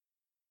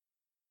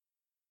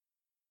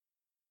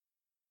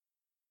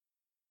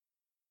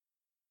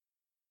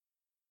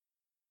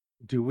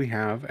 Do we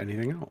have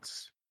anything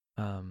else?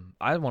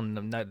 I want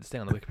to note this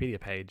thing on the Wikipedia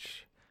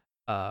page.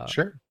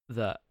 Sure.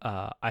 That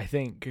I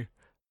think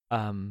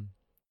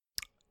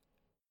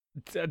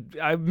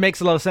it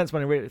makes a lot of sense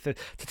when I read it.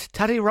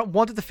 Tati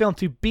wanted the film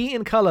to be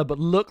in color but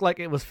look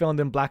like it was filmed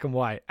in black and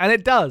white, and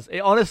it does. It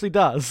honestly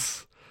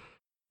does.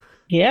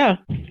 Yeah.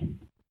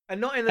 And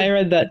not in I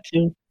read that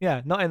too.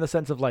 Yeah, not in the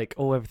sense of like,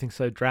 oh, everything's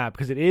so drab,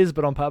 because it is,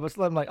 but on purpose.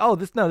 I'm like, oh,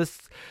 this. You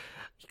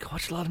can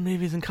watch a lot of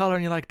movies in color,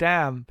 and you're like,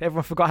 damn,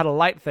 everyone forgot how to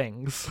light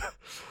things.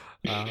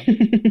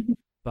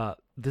 But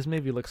this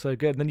movie looks so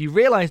good. And then you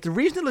realize the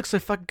reason it looks so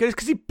fucking good is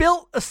because he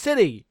built a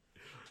city.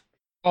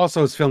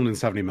 Also, it's filmed in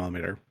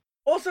 70mm.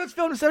 Also, it's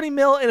filmed in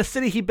 70mm in a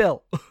city he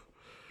built.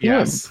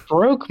 Yes. Yeah,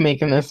 broke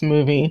making this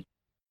movie.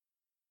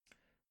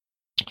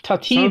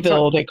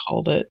 Tativille, they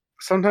called it.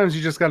 Sometimes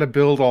you just got to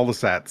build all the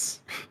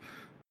sets.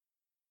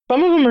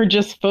 Some of them are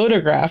just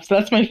photographs.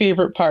 That's my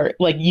favorite part.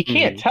 Like, you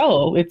can't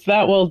tell. It's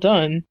that well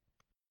done.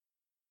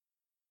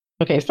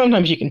 Okay,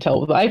 sometimes you can tell.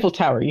 With the Eiffel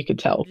Tower, you could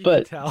tell.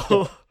 But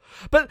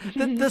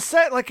the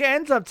set, like, it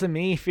ends up to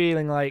me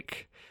feeling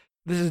like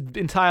this is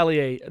entirely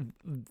a,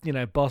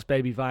 Boss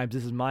Baby vibes.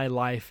 This is my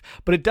life.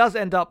 But it does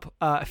end up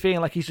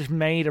feeling like he's just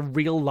made a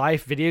real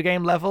life video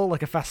game level,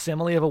 like a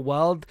facsimile of a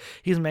world.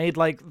 He's made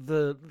like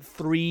the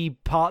 3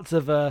 parts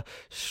of a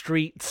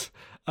street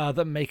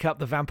that make up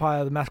the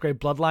Vampire the Masquerade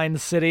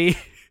Bloodlines city.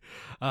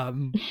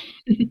 And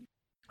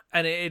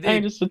I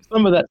understood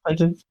some of that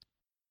sentence.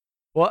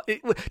 Well,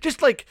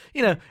 just like,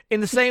 in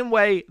the same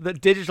way that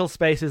digital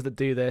spaces that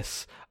do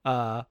this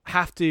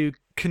have to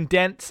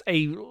condense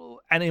and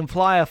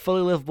imply a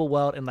fully livable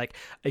world in like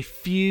a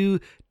few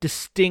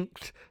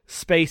distinct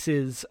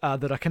spaces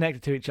that are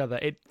connected to each other.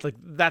 It's like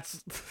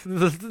that's a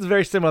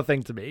very similar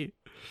thing to me.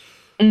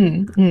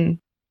 Mm-hmm.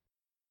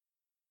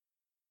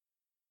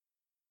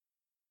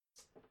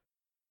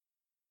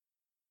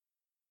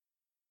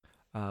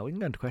 We can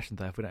go into questions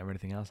though if we don't have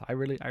anything else. I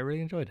really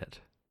enjoyed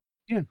it.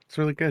 Yeah, it's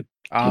really good.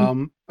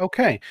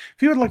 Okay.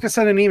 If you would like to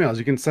send in emails,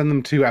 you can send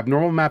them to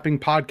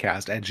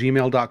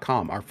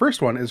abnormalmappingpodcast@gmail.com. Our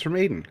first one is from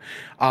Aiden.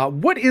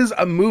 What is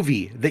a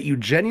movie that you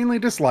genuinely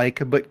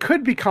dislike but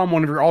could become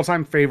one of your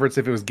all-time favorites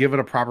if it was given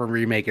a proper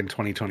remake in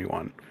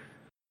 2021?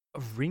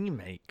 A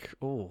remake?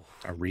 Oh.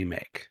 A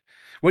remake.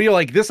 Well, you're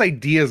like, this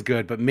idea is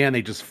good, but man,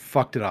 they just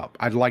fucked it up.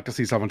 I'd like to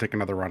see someone take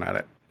another run at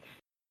it.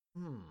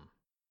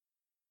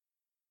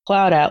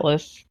 Cloud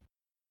Atlas.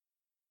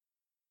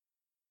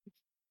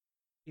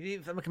 You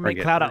think someone can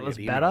make Cloud Atlas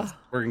better?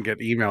 We're going to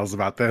get emails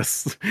about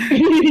this.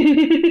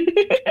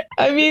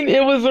 I mean,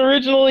 it was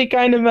originally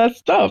kind of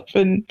messed up,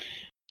 and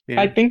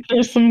I think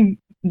there's some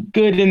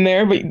good in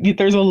there, but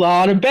there's a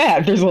lot of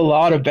bad.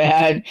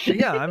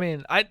 Yeah, I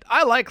mean,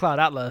 I like Cloud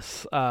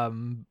Atlas,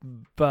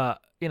 but,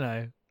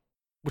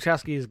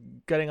 Wachowski is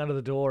getting under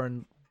the door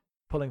and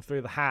pulling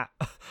through the hat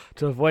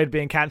to avoid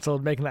being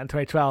cancelled, making that in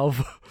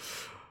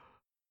 2012.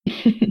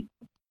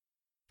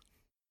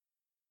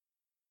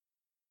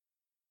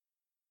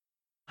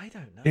 I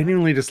don't know.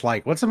 Genuinely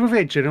dislike. What's a movie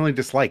I genuinely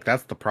dislike?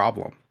 That's the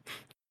problem.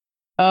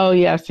 Oh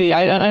yeah, see,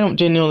 I don't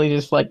genuinely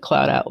dislike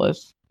Cloud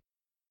Atlas.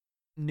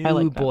 New I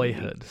like that movie.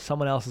 Boyhood.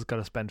 Someone else has got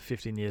to spend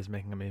 15 years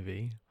making a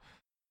movie.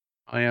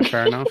 Oh yeah,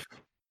 fair enough.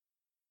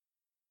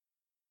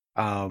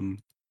 Um,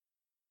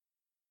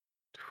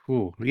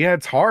 yeah,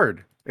 it's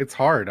hard. It's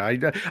hard. I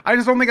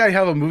just don't think I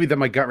have a movie that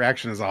my gut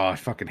reaction is, oh, I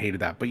fucking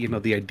hated that. But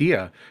the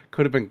idea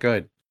could have been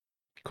good.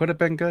 Could have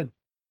been good.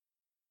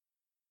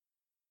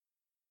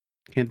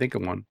 Can't think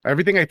of one.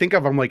 Everything I think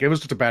of, I'm like, it was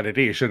just a bad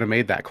idea. You should have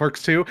made that.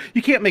 Clerks 2.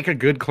 You can't make a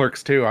good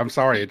Clerks 2. I'm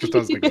sorry, it just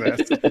doesn't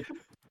exist.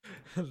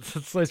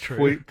 That's so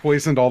true.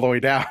 Poisoned all the way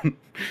down.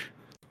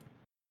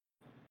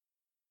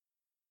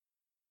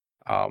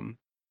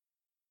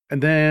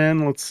 And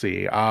then let's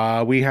see.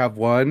 We have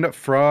one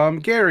from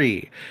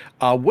Gary.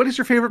 What is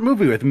your favorite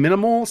movie with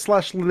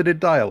minimal/limited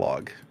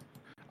dialogue?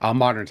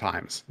 Modern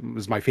Times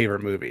was my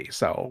favorite movie,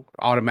 so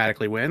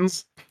automatically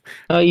wins.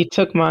 Oh, you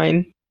took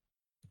mine.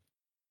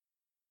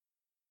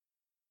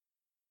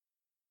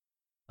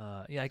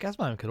 Yeah, I guess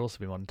mine could also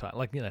be Modern Times.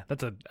 Like,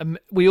 that's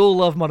we all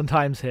love Modern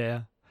Times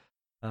here.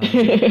 So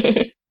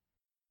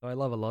I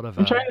love a lot of.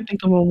 I'm trying to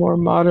think of a more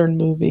modern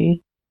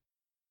movie.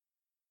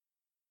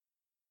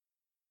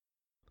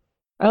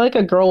 I like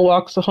A Girl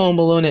Walks Home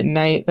Alone at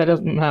Night. That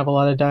doesn't have a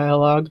lot of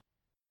dialogue.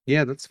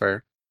 Yeah, that's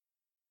fair.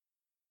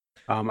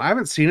 I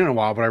haven't seen it in a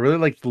while, but I really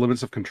like The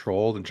Limits of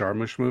Control, the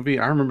Jarmusch movie.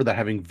 I remember that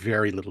having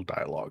very little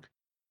dialogue.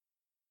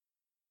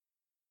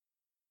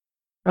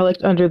 I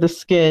liked Under the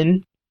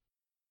Skin.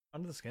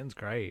 Under the Skin's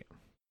great.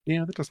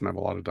 Yeah, that doesn't have a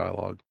lot of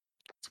dialogue.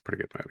 It's a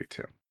pretty good movie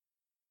too.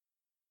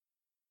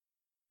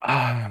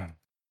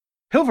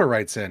 Hilver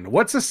writes in,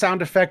 what's a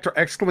sound effect or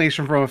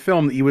exclamation from a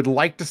film that you would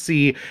like to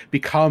see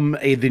become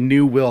the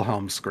new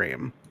Wilhelm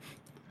scream?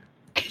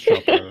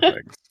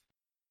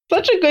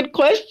 Such a good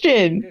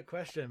question. Good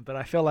question, but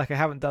I feel like I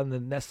haven't done the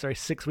necessary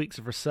 6 weeks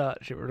of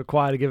research it would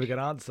require to give a good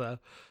answer.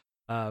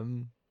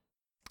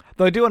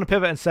 Though I do want to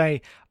pivot and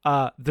say,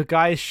 the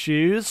guy's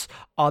shoes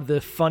are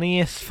the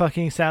funniest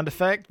fucking sound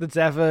effect that's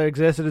ever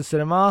existed in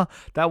cinema.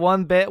 That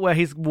one bit where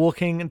he's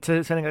walking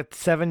to spending like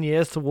 7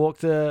 years to walk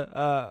to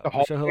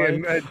show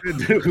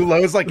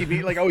Hulot's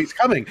like, oh, he's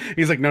coming.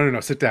 He's like, no,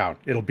 sit down.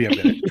 It'll be a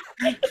minute.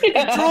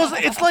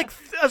 It's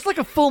like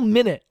a full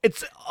minute.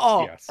 Yes.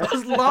 I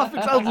was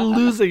laughing. I was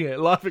losing it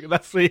laughing at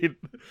that scene.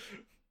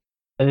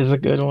 That is a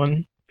good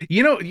one.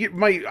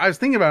 I was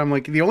thinking about it, I'm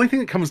like, the only thing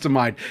that comes to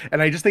mind,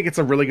 and I just think it's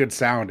a really good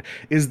sound,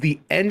 is the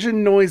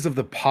engine noise of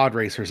the pod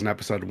racers in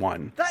episode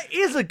 1. That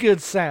is a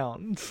good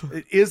sound.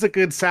 It is a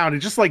good sound. It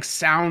just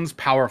sounds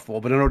powerful,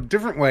 but in a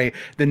different way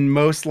than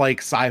most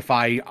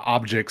sci-fi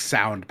objects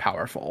sound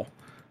powerful.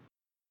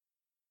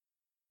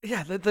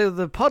 Yeah,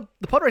 the pod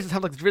racers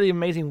have this really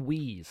amazing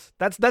wheeze.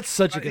 That's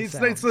such a good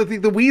sound. It's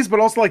the wheeze, but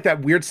also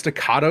that weird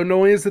staccato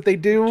noise that they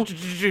do.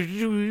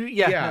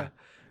 Yeah.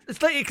 It's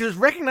like, because it's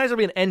recognized to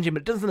be an engine,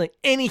 but it doesn't sound like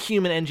any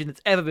human engine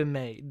that's ever been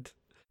made.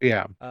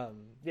 Yeah.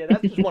 Yeah,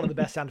 that's just one of the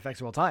best sound effects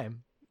of all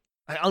time.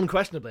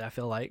 Unquestionably, I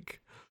feel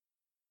like.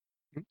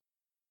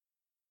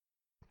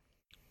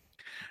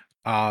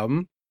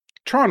 Tron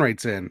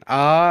writes in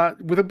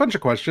with a bunch of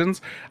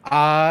questions.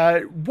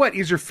 What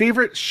is your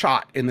favorite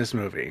shot in this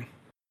movie?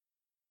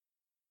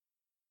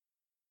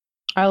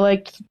 I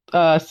liked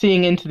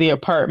seeing into the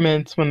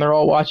apartments when they're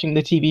all watching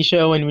the TV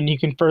show, and when you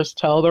can first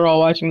tell they're all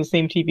watching the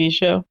same TV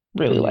show.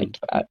 Really liked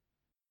that.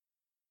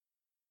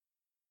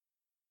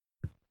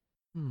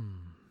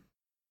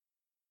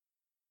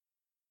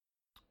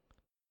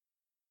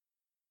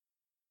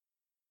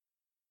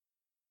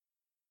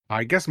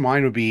 I guess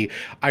mine would be,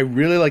 I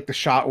really like the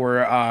shot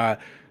where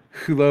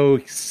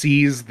Hulot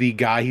sees the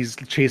guy he's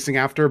chasing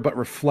after, but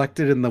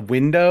reflected in the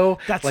window.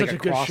 That's such a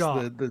good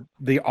shot.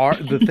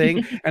 The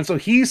thing, and so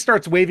he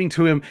starts waving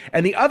to him,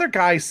 and the other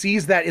guy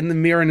sees that in the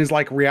mirror and is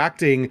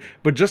reacting,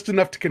 but just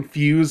enough to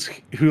confuse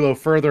Hulot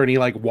further, and he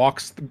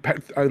walks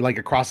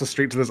across the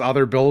street to this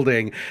other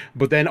building,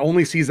 but then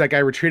only sees that guy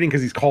retreating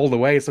because he's called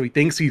away, so he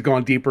thinks he's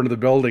gone deeper into the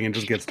building and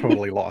just gets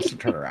totally lost and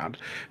turn around.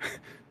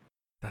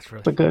 That's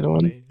really a good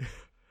funny.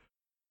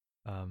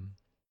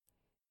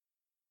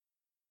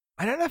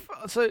 I don't know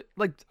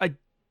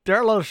there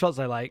are a lot of shots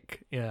I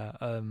like,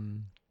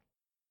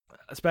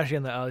 especially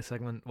in the early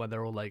segment where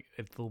they're all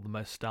it's all the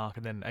most stark,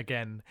 and then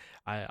again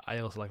I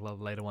also a lot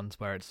of later ones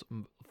where it's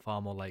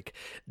far more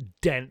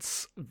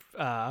dense,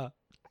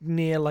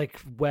 near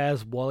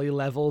Where's Wally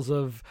levels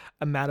of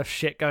amount of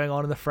shit going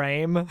on in the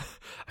frame,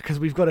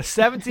 because we've got a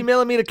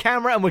 70mm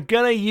camera and we're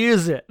gonna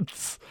use it.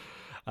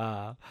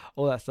 All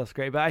that stuff's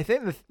great, but I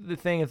think the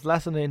thing is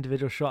less on the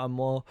individual shot and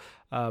more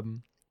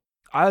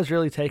I was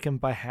really taken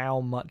by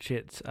how much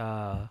it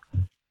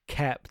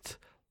kept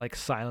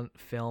silent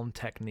film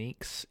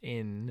techniques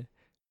that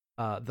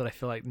I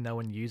feel like no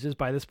one uses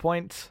by this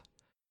point,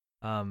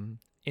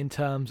 in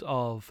terms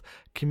of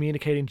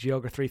communicating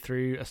geography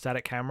through a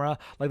static camera.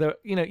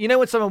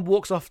 When someone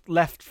walks off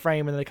left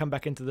frame and then they come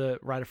back into the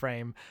right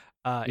frame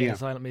in a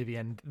silent movie,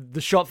 and the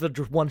shots are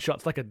just one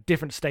shot, it's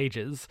different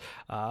stages.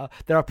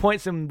 There are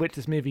points in which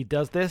this movie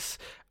does this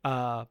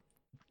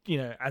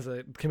as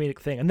a comedic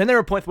thing. And then there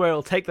are points where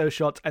it'll take those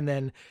shots and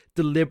then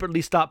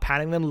deliberately start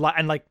panning them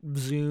and like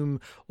zoom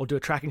or do a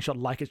tracking shot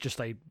like it's just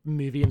a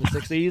movie in the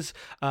 60s.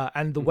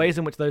 And the ways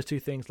in which those two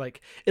things,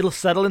 like, it'll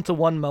settle into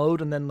one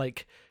mode and then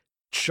like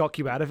shock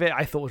you out of it,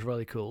 I thought was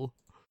really cool.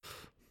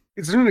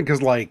 It's interesting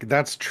because, like,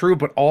 that's true,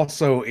 but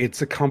also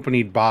it's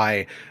accompanied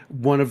by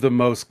one of the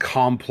most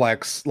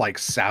complex, like,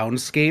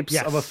 soundscapes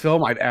of a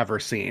film I've ever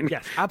seen.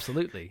 Yes,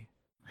 absolutely.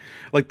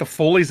 Like, the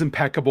Foley's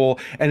impeccable,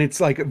 and it's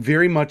like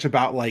very much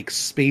about like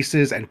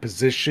spaces and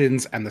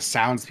positions and the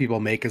sounds people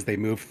make as they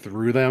move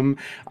through them.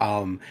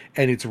 And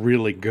it's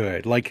really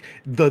good. Like,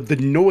 the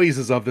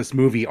noises of this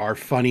movie are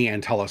funny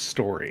and tell a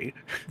story.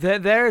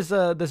 There's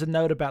a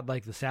note about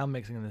like the sound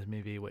mixing in this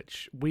movie,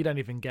 which we don't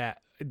even get,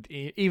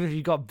 even if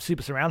you got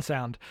super surround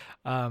sound.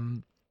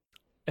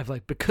 Of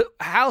like, because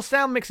how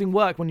sound mixing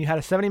worked when you had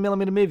a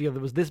 70mm movie that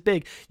was this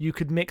big, you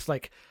could mix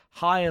like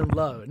high and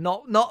low,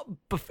 not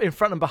in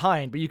front and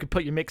behind, but you could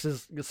put your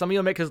mixers, some of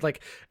your mixers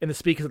like in the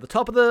speakers at the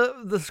top of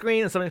the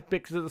screen, and some of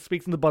the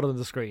speakers in the bottom of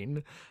the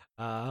screen.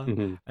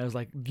 And it was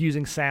like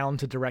using sound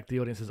to direct the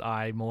audience's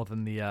eye more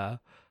than the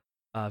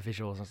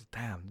visuals. I was like,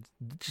 damn,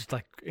 just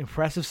like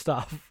impressive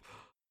stuff.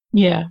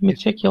 Yeah,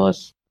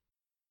 meticulous.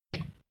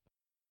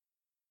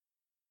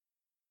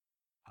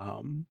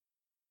 All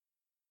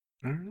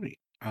right.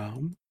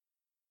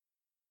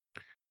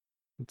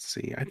 Let's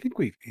see. I think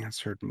we've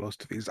answered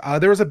most of these.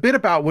 There was a bit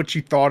about what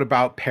you thought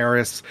about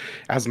Paris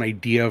as an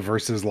idea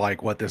versus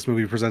like what this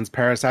movie presents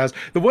Paris as.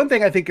 The one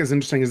thing I think is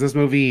interesting is this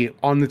movie,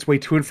 on its way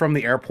to and from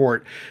the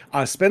airport,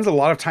 spends a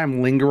lot of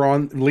time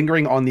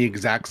lingering on the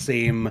exact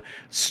same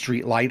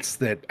street lights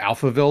that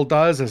Alphaville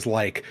does. As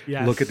like,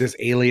 look at this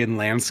alien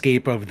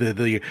landscape of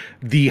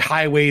the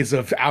highways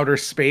of outer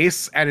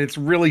space, and it's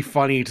really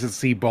funny to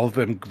see both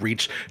of them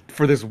reach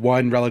for this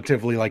one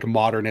relatively like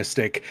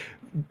modernistic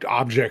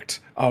object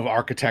of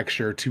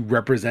architecture to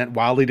represent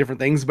wildly different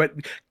things, but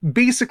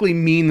basically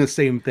mean the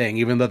same thing,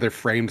 even though they're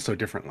framed so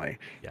differently.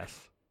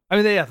 Yes. I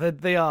mean,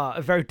 they are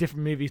very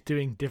different movies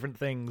doing different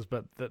things,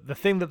 but the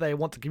thing that they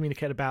want to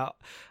communicate about,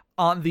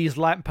 aren't these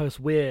lampposts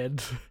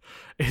weird,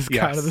 is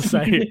kind of the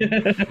same.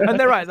 And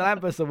they're right, the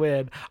lampposts are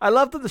weird. I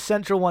love that the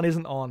central one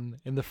isn't on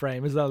in the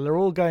frame, is that they're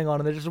all going on,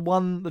 and there's just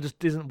one that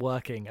just isn't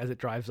working as it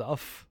drives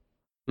off.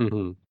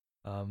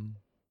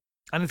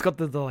 And it's got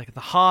the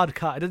hard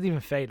cut. It doesn't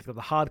even fade. It's got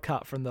the hard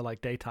cut from the like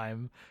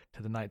daytime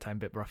to the nighttime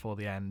bit before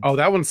the end. Oh,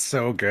 that one's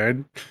so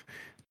good.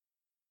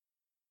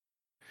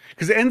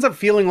 Because it ends up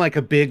feeling like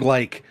a big,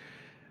 like,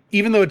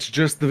 even though it's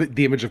just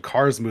the image of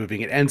cars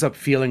moving, it ends up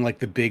feeling like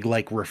the big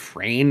like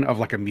refrain of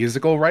like a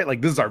musical, right?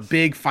 Like, this is our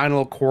big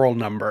final choral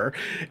number,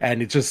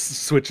 and it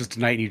just switches to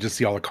night and you just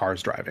see all the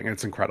cars driving. And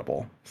it's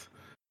incredible.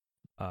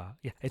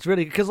 Yeah, it's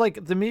really, because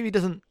like the movie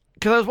doesn't,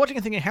 because I was watching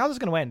and thinking, how's this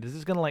going to end? Is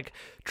this going to like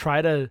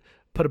try to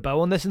put a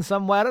bow on this in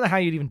some way? I don't know how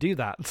you'd even do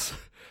that.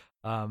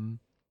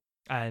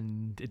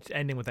 And it's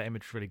ending with that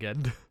image really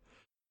good.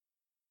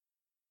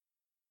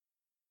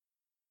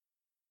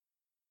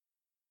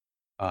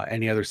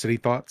 Any other city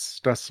thoughts,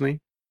 Destiny?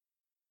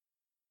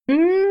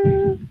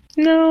 No,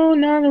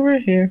 now that we're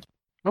here.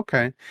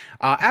 Okay.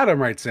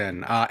 Adam writes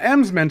in,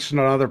 M's mentioned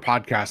on another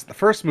podcast the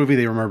first movie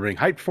they remember being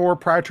hyped for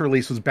prior to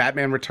release was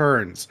Batman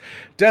Returns.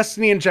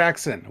 Destiny and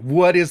Jackson,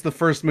 what is the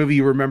first movie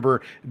you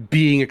remember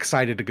being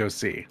excited to go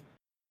see?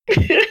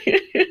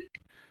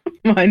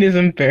 Mine is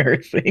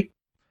embarrassing.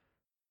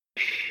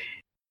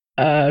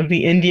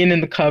 The Indian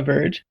in the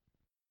Cupboard,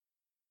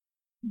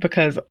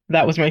 because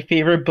that was my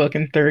favorite book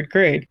in 3rd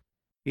grade.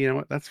 You know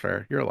what? That's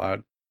fair. You're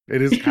allowed.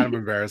 It is kind of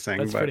embarrassing,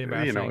 That's but pretty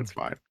embarrassing. You know, it's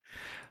fine.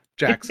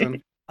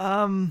 Jackson.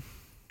 Mine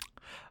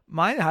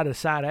had a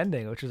sad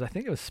ending, which was, I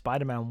think it was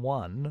Spider-Man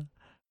 1.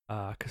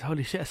 Because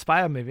holy shit, a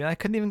Spider movie, and I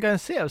couldn't even go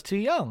and see it. I was too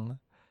young.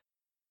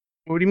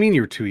 What do you mean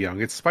you were too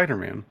young? It's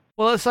Spider-Man.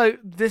 Well, so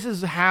this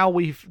is how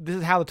the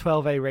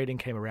 12A rating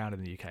came around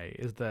in the UK.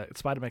 Is that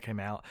Spider-Man came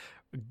out,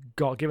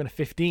 got given a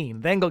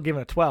 15, then got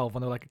given a 12,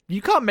 and they're like,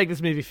 you can't make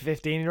this movie for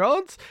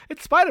 15-year-olds.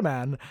 It's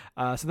Spider-Man.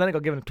 So then it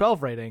got given a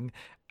 12 rating,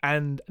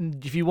 and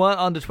if you weren't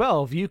under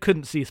 12, you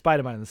couldn't see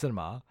Spider-Man in the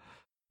cinema.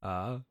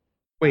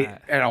 Wait,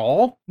 at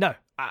all? No,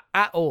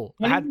 at all.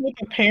 With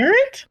a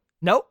parent?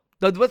 Nope.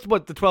 That's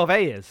what the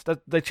 12A is.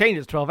 They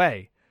changed it to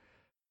 12A.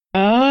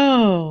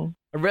 Oh.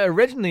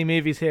 Originally,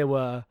 movies here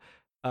were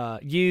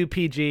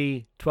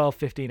UPG 12,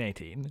 15,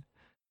 18.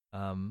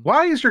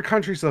 Why is your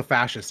country so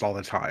fascist all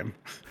the time?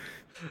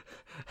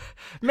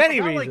 Many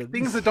reasons. Like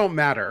things that don't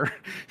matter.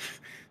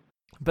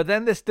 But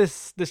then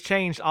this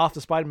changed after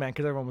Spider-Man,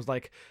 because everyone was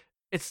like,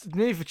 it's a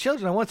movie for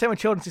children. I want to take my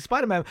children to see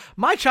Spider-Man.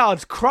 My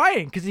child's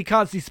crying because he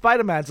can't see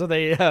Spider-Man, so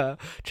they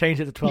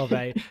changed it to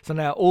 12A. So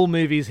now all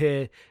movies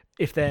here,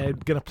 if they're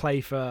going to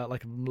play for,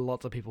 like,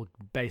 lots of people,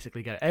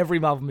 basically get it. Every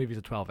Marvel movie is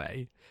a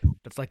 12A.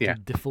 That's like the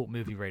default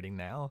movie rating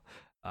now.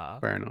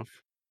 Fair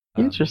enough.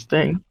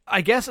 Interesting.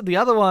 I guess the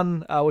other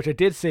one, which I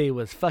did see,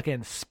 was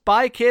fucking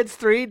Spy Kids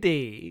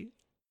 3D.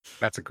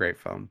 That's a great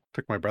film.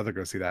 Took my brother to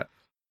go see that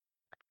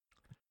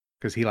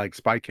because he liked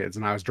Spy Kids,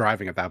 and I was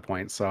driving at that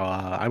point, so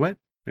I went.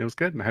 It was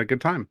good, and I had a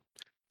good time.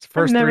 It's the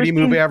first never 3D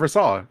movie seen- I ever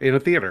saw in a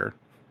theater.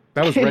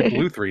 That was Red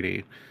Blue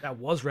 3D. That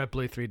was Red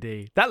Blue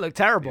 3D. That looked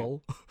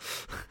terrible.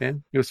 Yeah,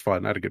 it was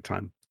fun. I had a good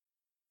time.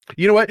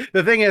 You know what?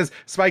 The thing is,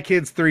 Spy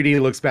Kids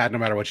 3D looks bad no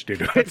matter what you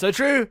do to it. It's so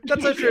true.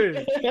 That's so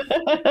true.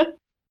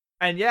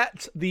 And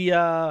yet,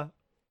 the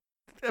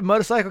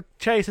motorcycle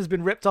chase has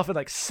been ripped off in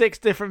like 6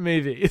 different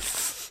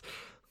movies.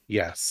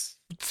 Yes.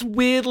 It's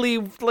weirdly,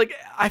 like,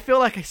 I feel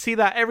like I see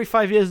that every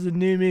 5 years there's a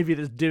new movie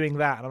that's doing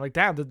that. And I'm like,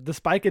 damn, the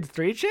Spy Kids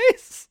 3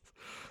 chase?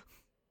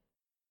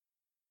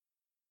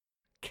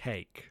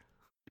 Cake.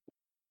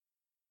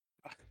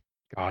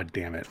 God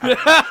damn it.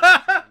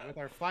 With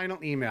our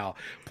final email.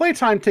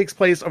 Playtime takes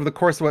place over the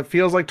course of what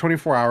feels like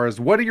 24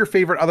 hours. What are your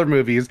favorite other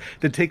movies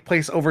that take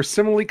place over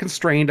similarly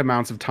constrained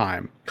amounts of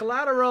time?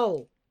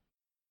 Collateral.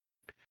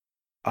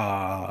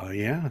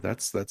 Yeah,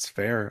 that's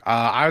fair.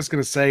 I was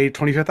gonna say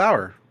 25th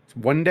Hour. It's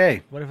one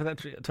day. What if that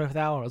 12th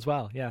hour as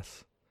well?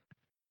 Yes.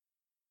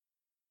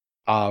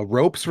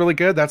 Rope's really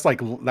good. That's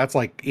like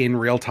in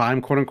real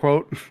time, quote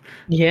unquote.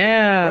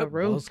 Yeah,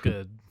 Rope was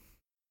good.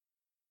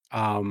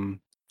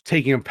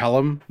 Taking of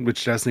Pelham,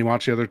 which Destiny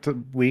watched the other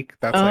week.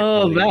 That's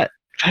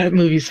that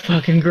movie's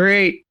fucking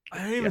great. I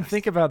don't even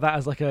think about that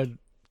as like a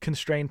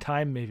constrained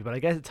time movie, but I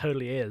guess it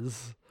totally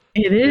is.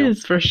 It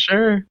is for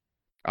sure.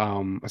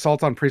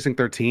 Assault on Precinct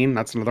 13.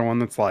 That's another one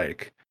that's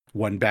like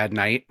one bad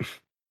night.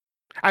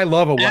 I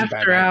love a one bad night.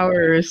 After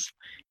Hours.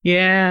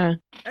 Yeah.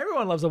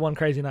 Everyone loves a One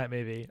Crazy Night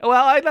movie. Well,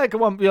 I like a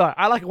one. Yeah,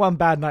 I like a one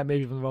bad night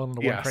movie more than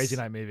a One Crazy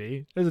Night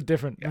movie. Those are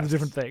different. Yes. Those are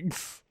different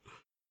things.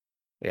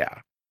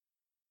 Yeah.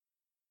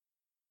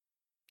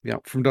 Yeah,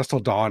 From Dusk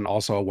Till Dawn,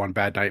 also a one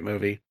bad night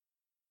movie.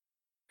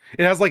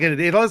 It has like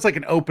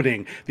an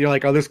opening. You're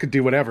like, oh, this could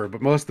do whatever,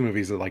 but most of the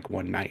movies are like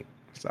one night.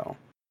 So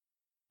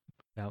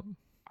Yeah.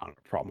 I don't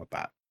have a problem with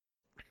that.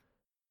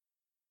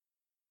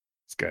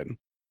 It's good.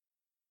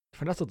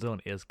 From Dusk Till Dawn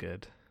is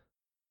good.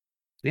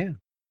 Yeah,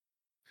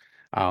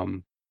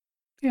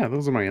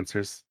 those are my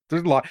answers.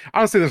 There's a lot.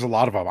 Honestly, there's a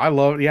lot of them. I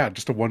love,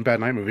 just a one bad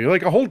night movie.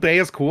 Like a whole day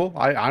is cool.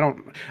 I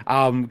don't.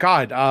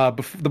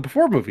 The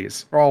Before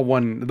movies are all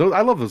one. Those, I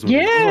love those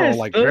movies. Those are all,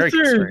 like very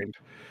constrained.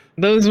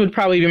 Those would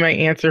probably be my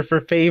answer for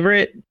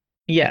favorite.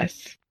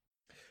 Yes.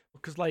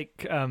 Because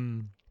like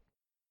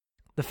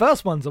the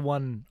first one's a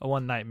one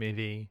night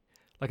movie.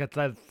 Like it's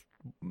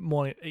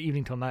morning,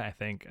 evening till night, I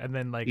think, and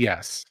then like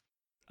Yes.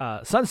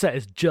 Sunset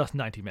is just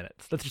 90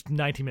 minutes. That's just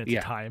 90 minutes Yeah.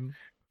 of time.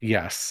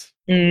 Yes.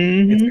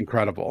 Mhm. It's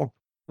incredible.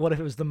 What if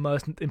it was the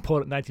most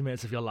important 90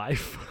 minutes of your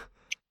life?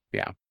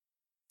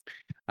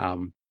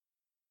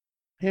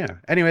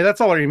 Anyway,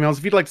 that's all our emails.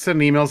 If you'd like to send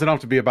emails, they don't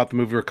have to be about the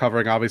movie we're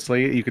covering,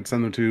 obviously. You can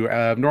send them to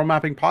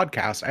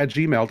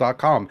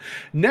normalmappingpodcast@gmail.com.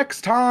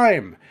 Next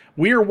time,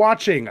 we are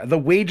watching The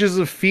Wages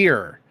of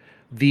Fear,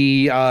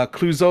 the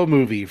Clouseau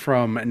movie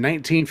from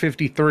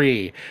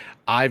 1953.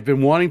 I've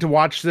been wanting to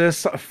watch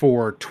this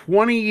for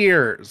 20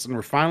 years, and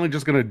we're finally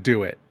just going to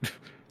do it.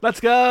 Let's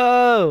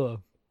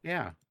go!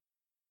 Yeah,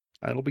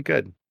 it'll be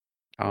good.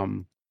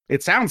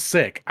 It sounds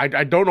sick.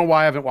 I don't know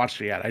why I haven't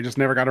watched it yet. I just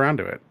never got around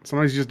to it.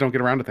 Sometimes you just don't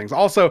get around to things.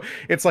 Also,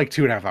 it's like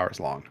 2.5 hours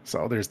long,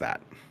 so there's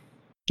that.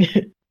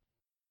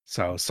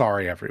 So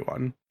sorry,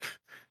 everyone.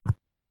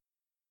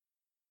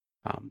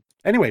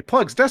 Anyway,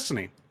 plugs,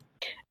 Destiny.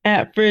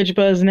 At Fridge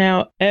Buzz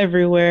Now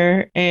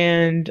everywhere.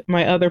 And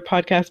my other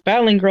podcast,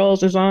 Battling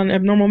Girls, is on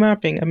Abnormal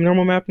Mapping,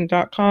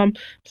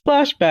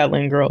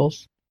 abnormalmapping.com/Battling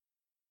Girls.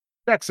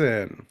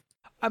 Jackson.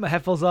 I'm at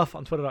Headphones Off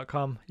on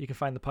Twitter.com. You can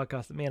find the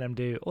podcast that me and Em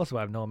do also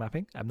at Abnormal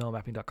Mapping,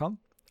 abnormalmapping.com.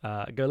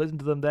 Go listen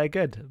to them. They're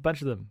good. A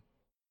bunch of them.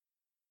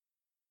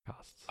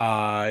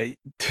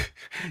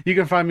 You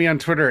can find me on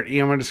Twitter at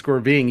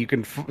em_being. You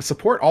can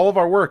support all of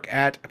our work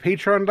at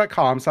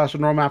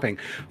patreon.com/abnormalmapping.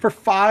 For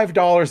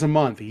 $5 a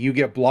month, you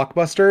get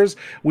blockbusters.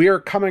 We are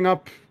coming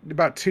up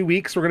about 2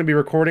 weeks. We're going to be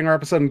recording our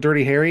episode on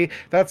Dirty Harry.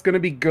 That's going to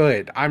be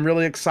good. I'm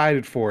really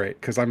excited for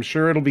it because I'm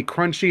sure it'll be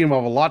crunchy and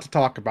we'll have a lot to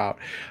talk about.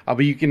 But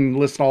you can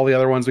listen to all the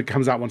other ones. It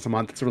comes out once a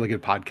month. It's a really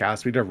good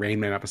podcast. We did a Rain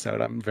Man episode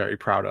I'm very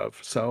proud of.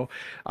 So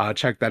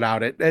check that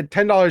out. At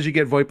 $10, you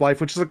get VoIP Life,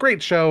 which is a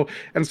great show.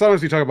 And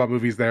sometimes we talk about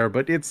movies there,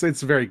 but it's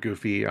very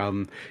goofy.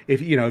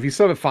 If you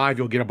sub at $5,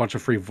 you'll get a bunch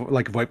of free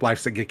VoIP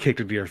Lives that get kicked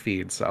into your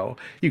feed. So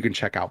you can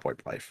check out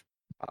VoIP Life.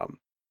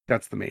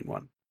 That's the main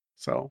one.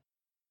 So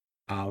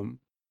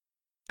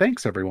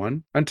thanks,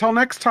 everyone. Until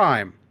next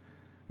time,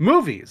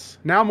 movies,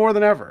 now more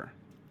than ever.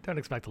 Don't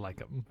expect to like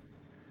them.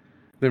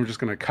 Then we're just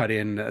going to cut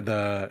in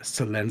the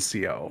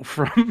silencio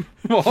from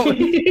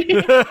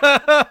Wally.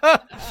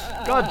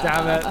 God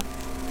damn it.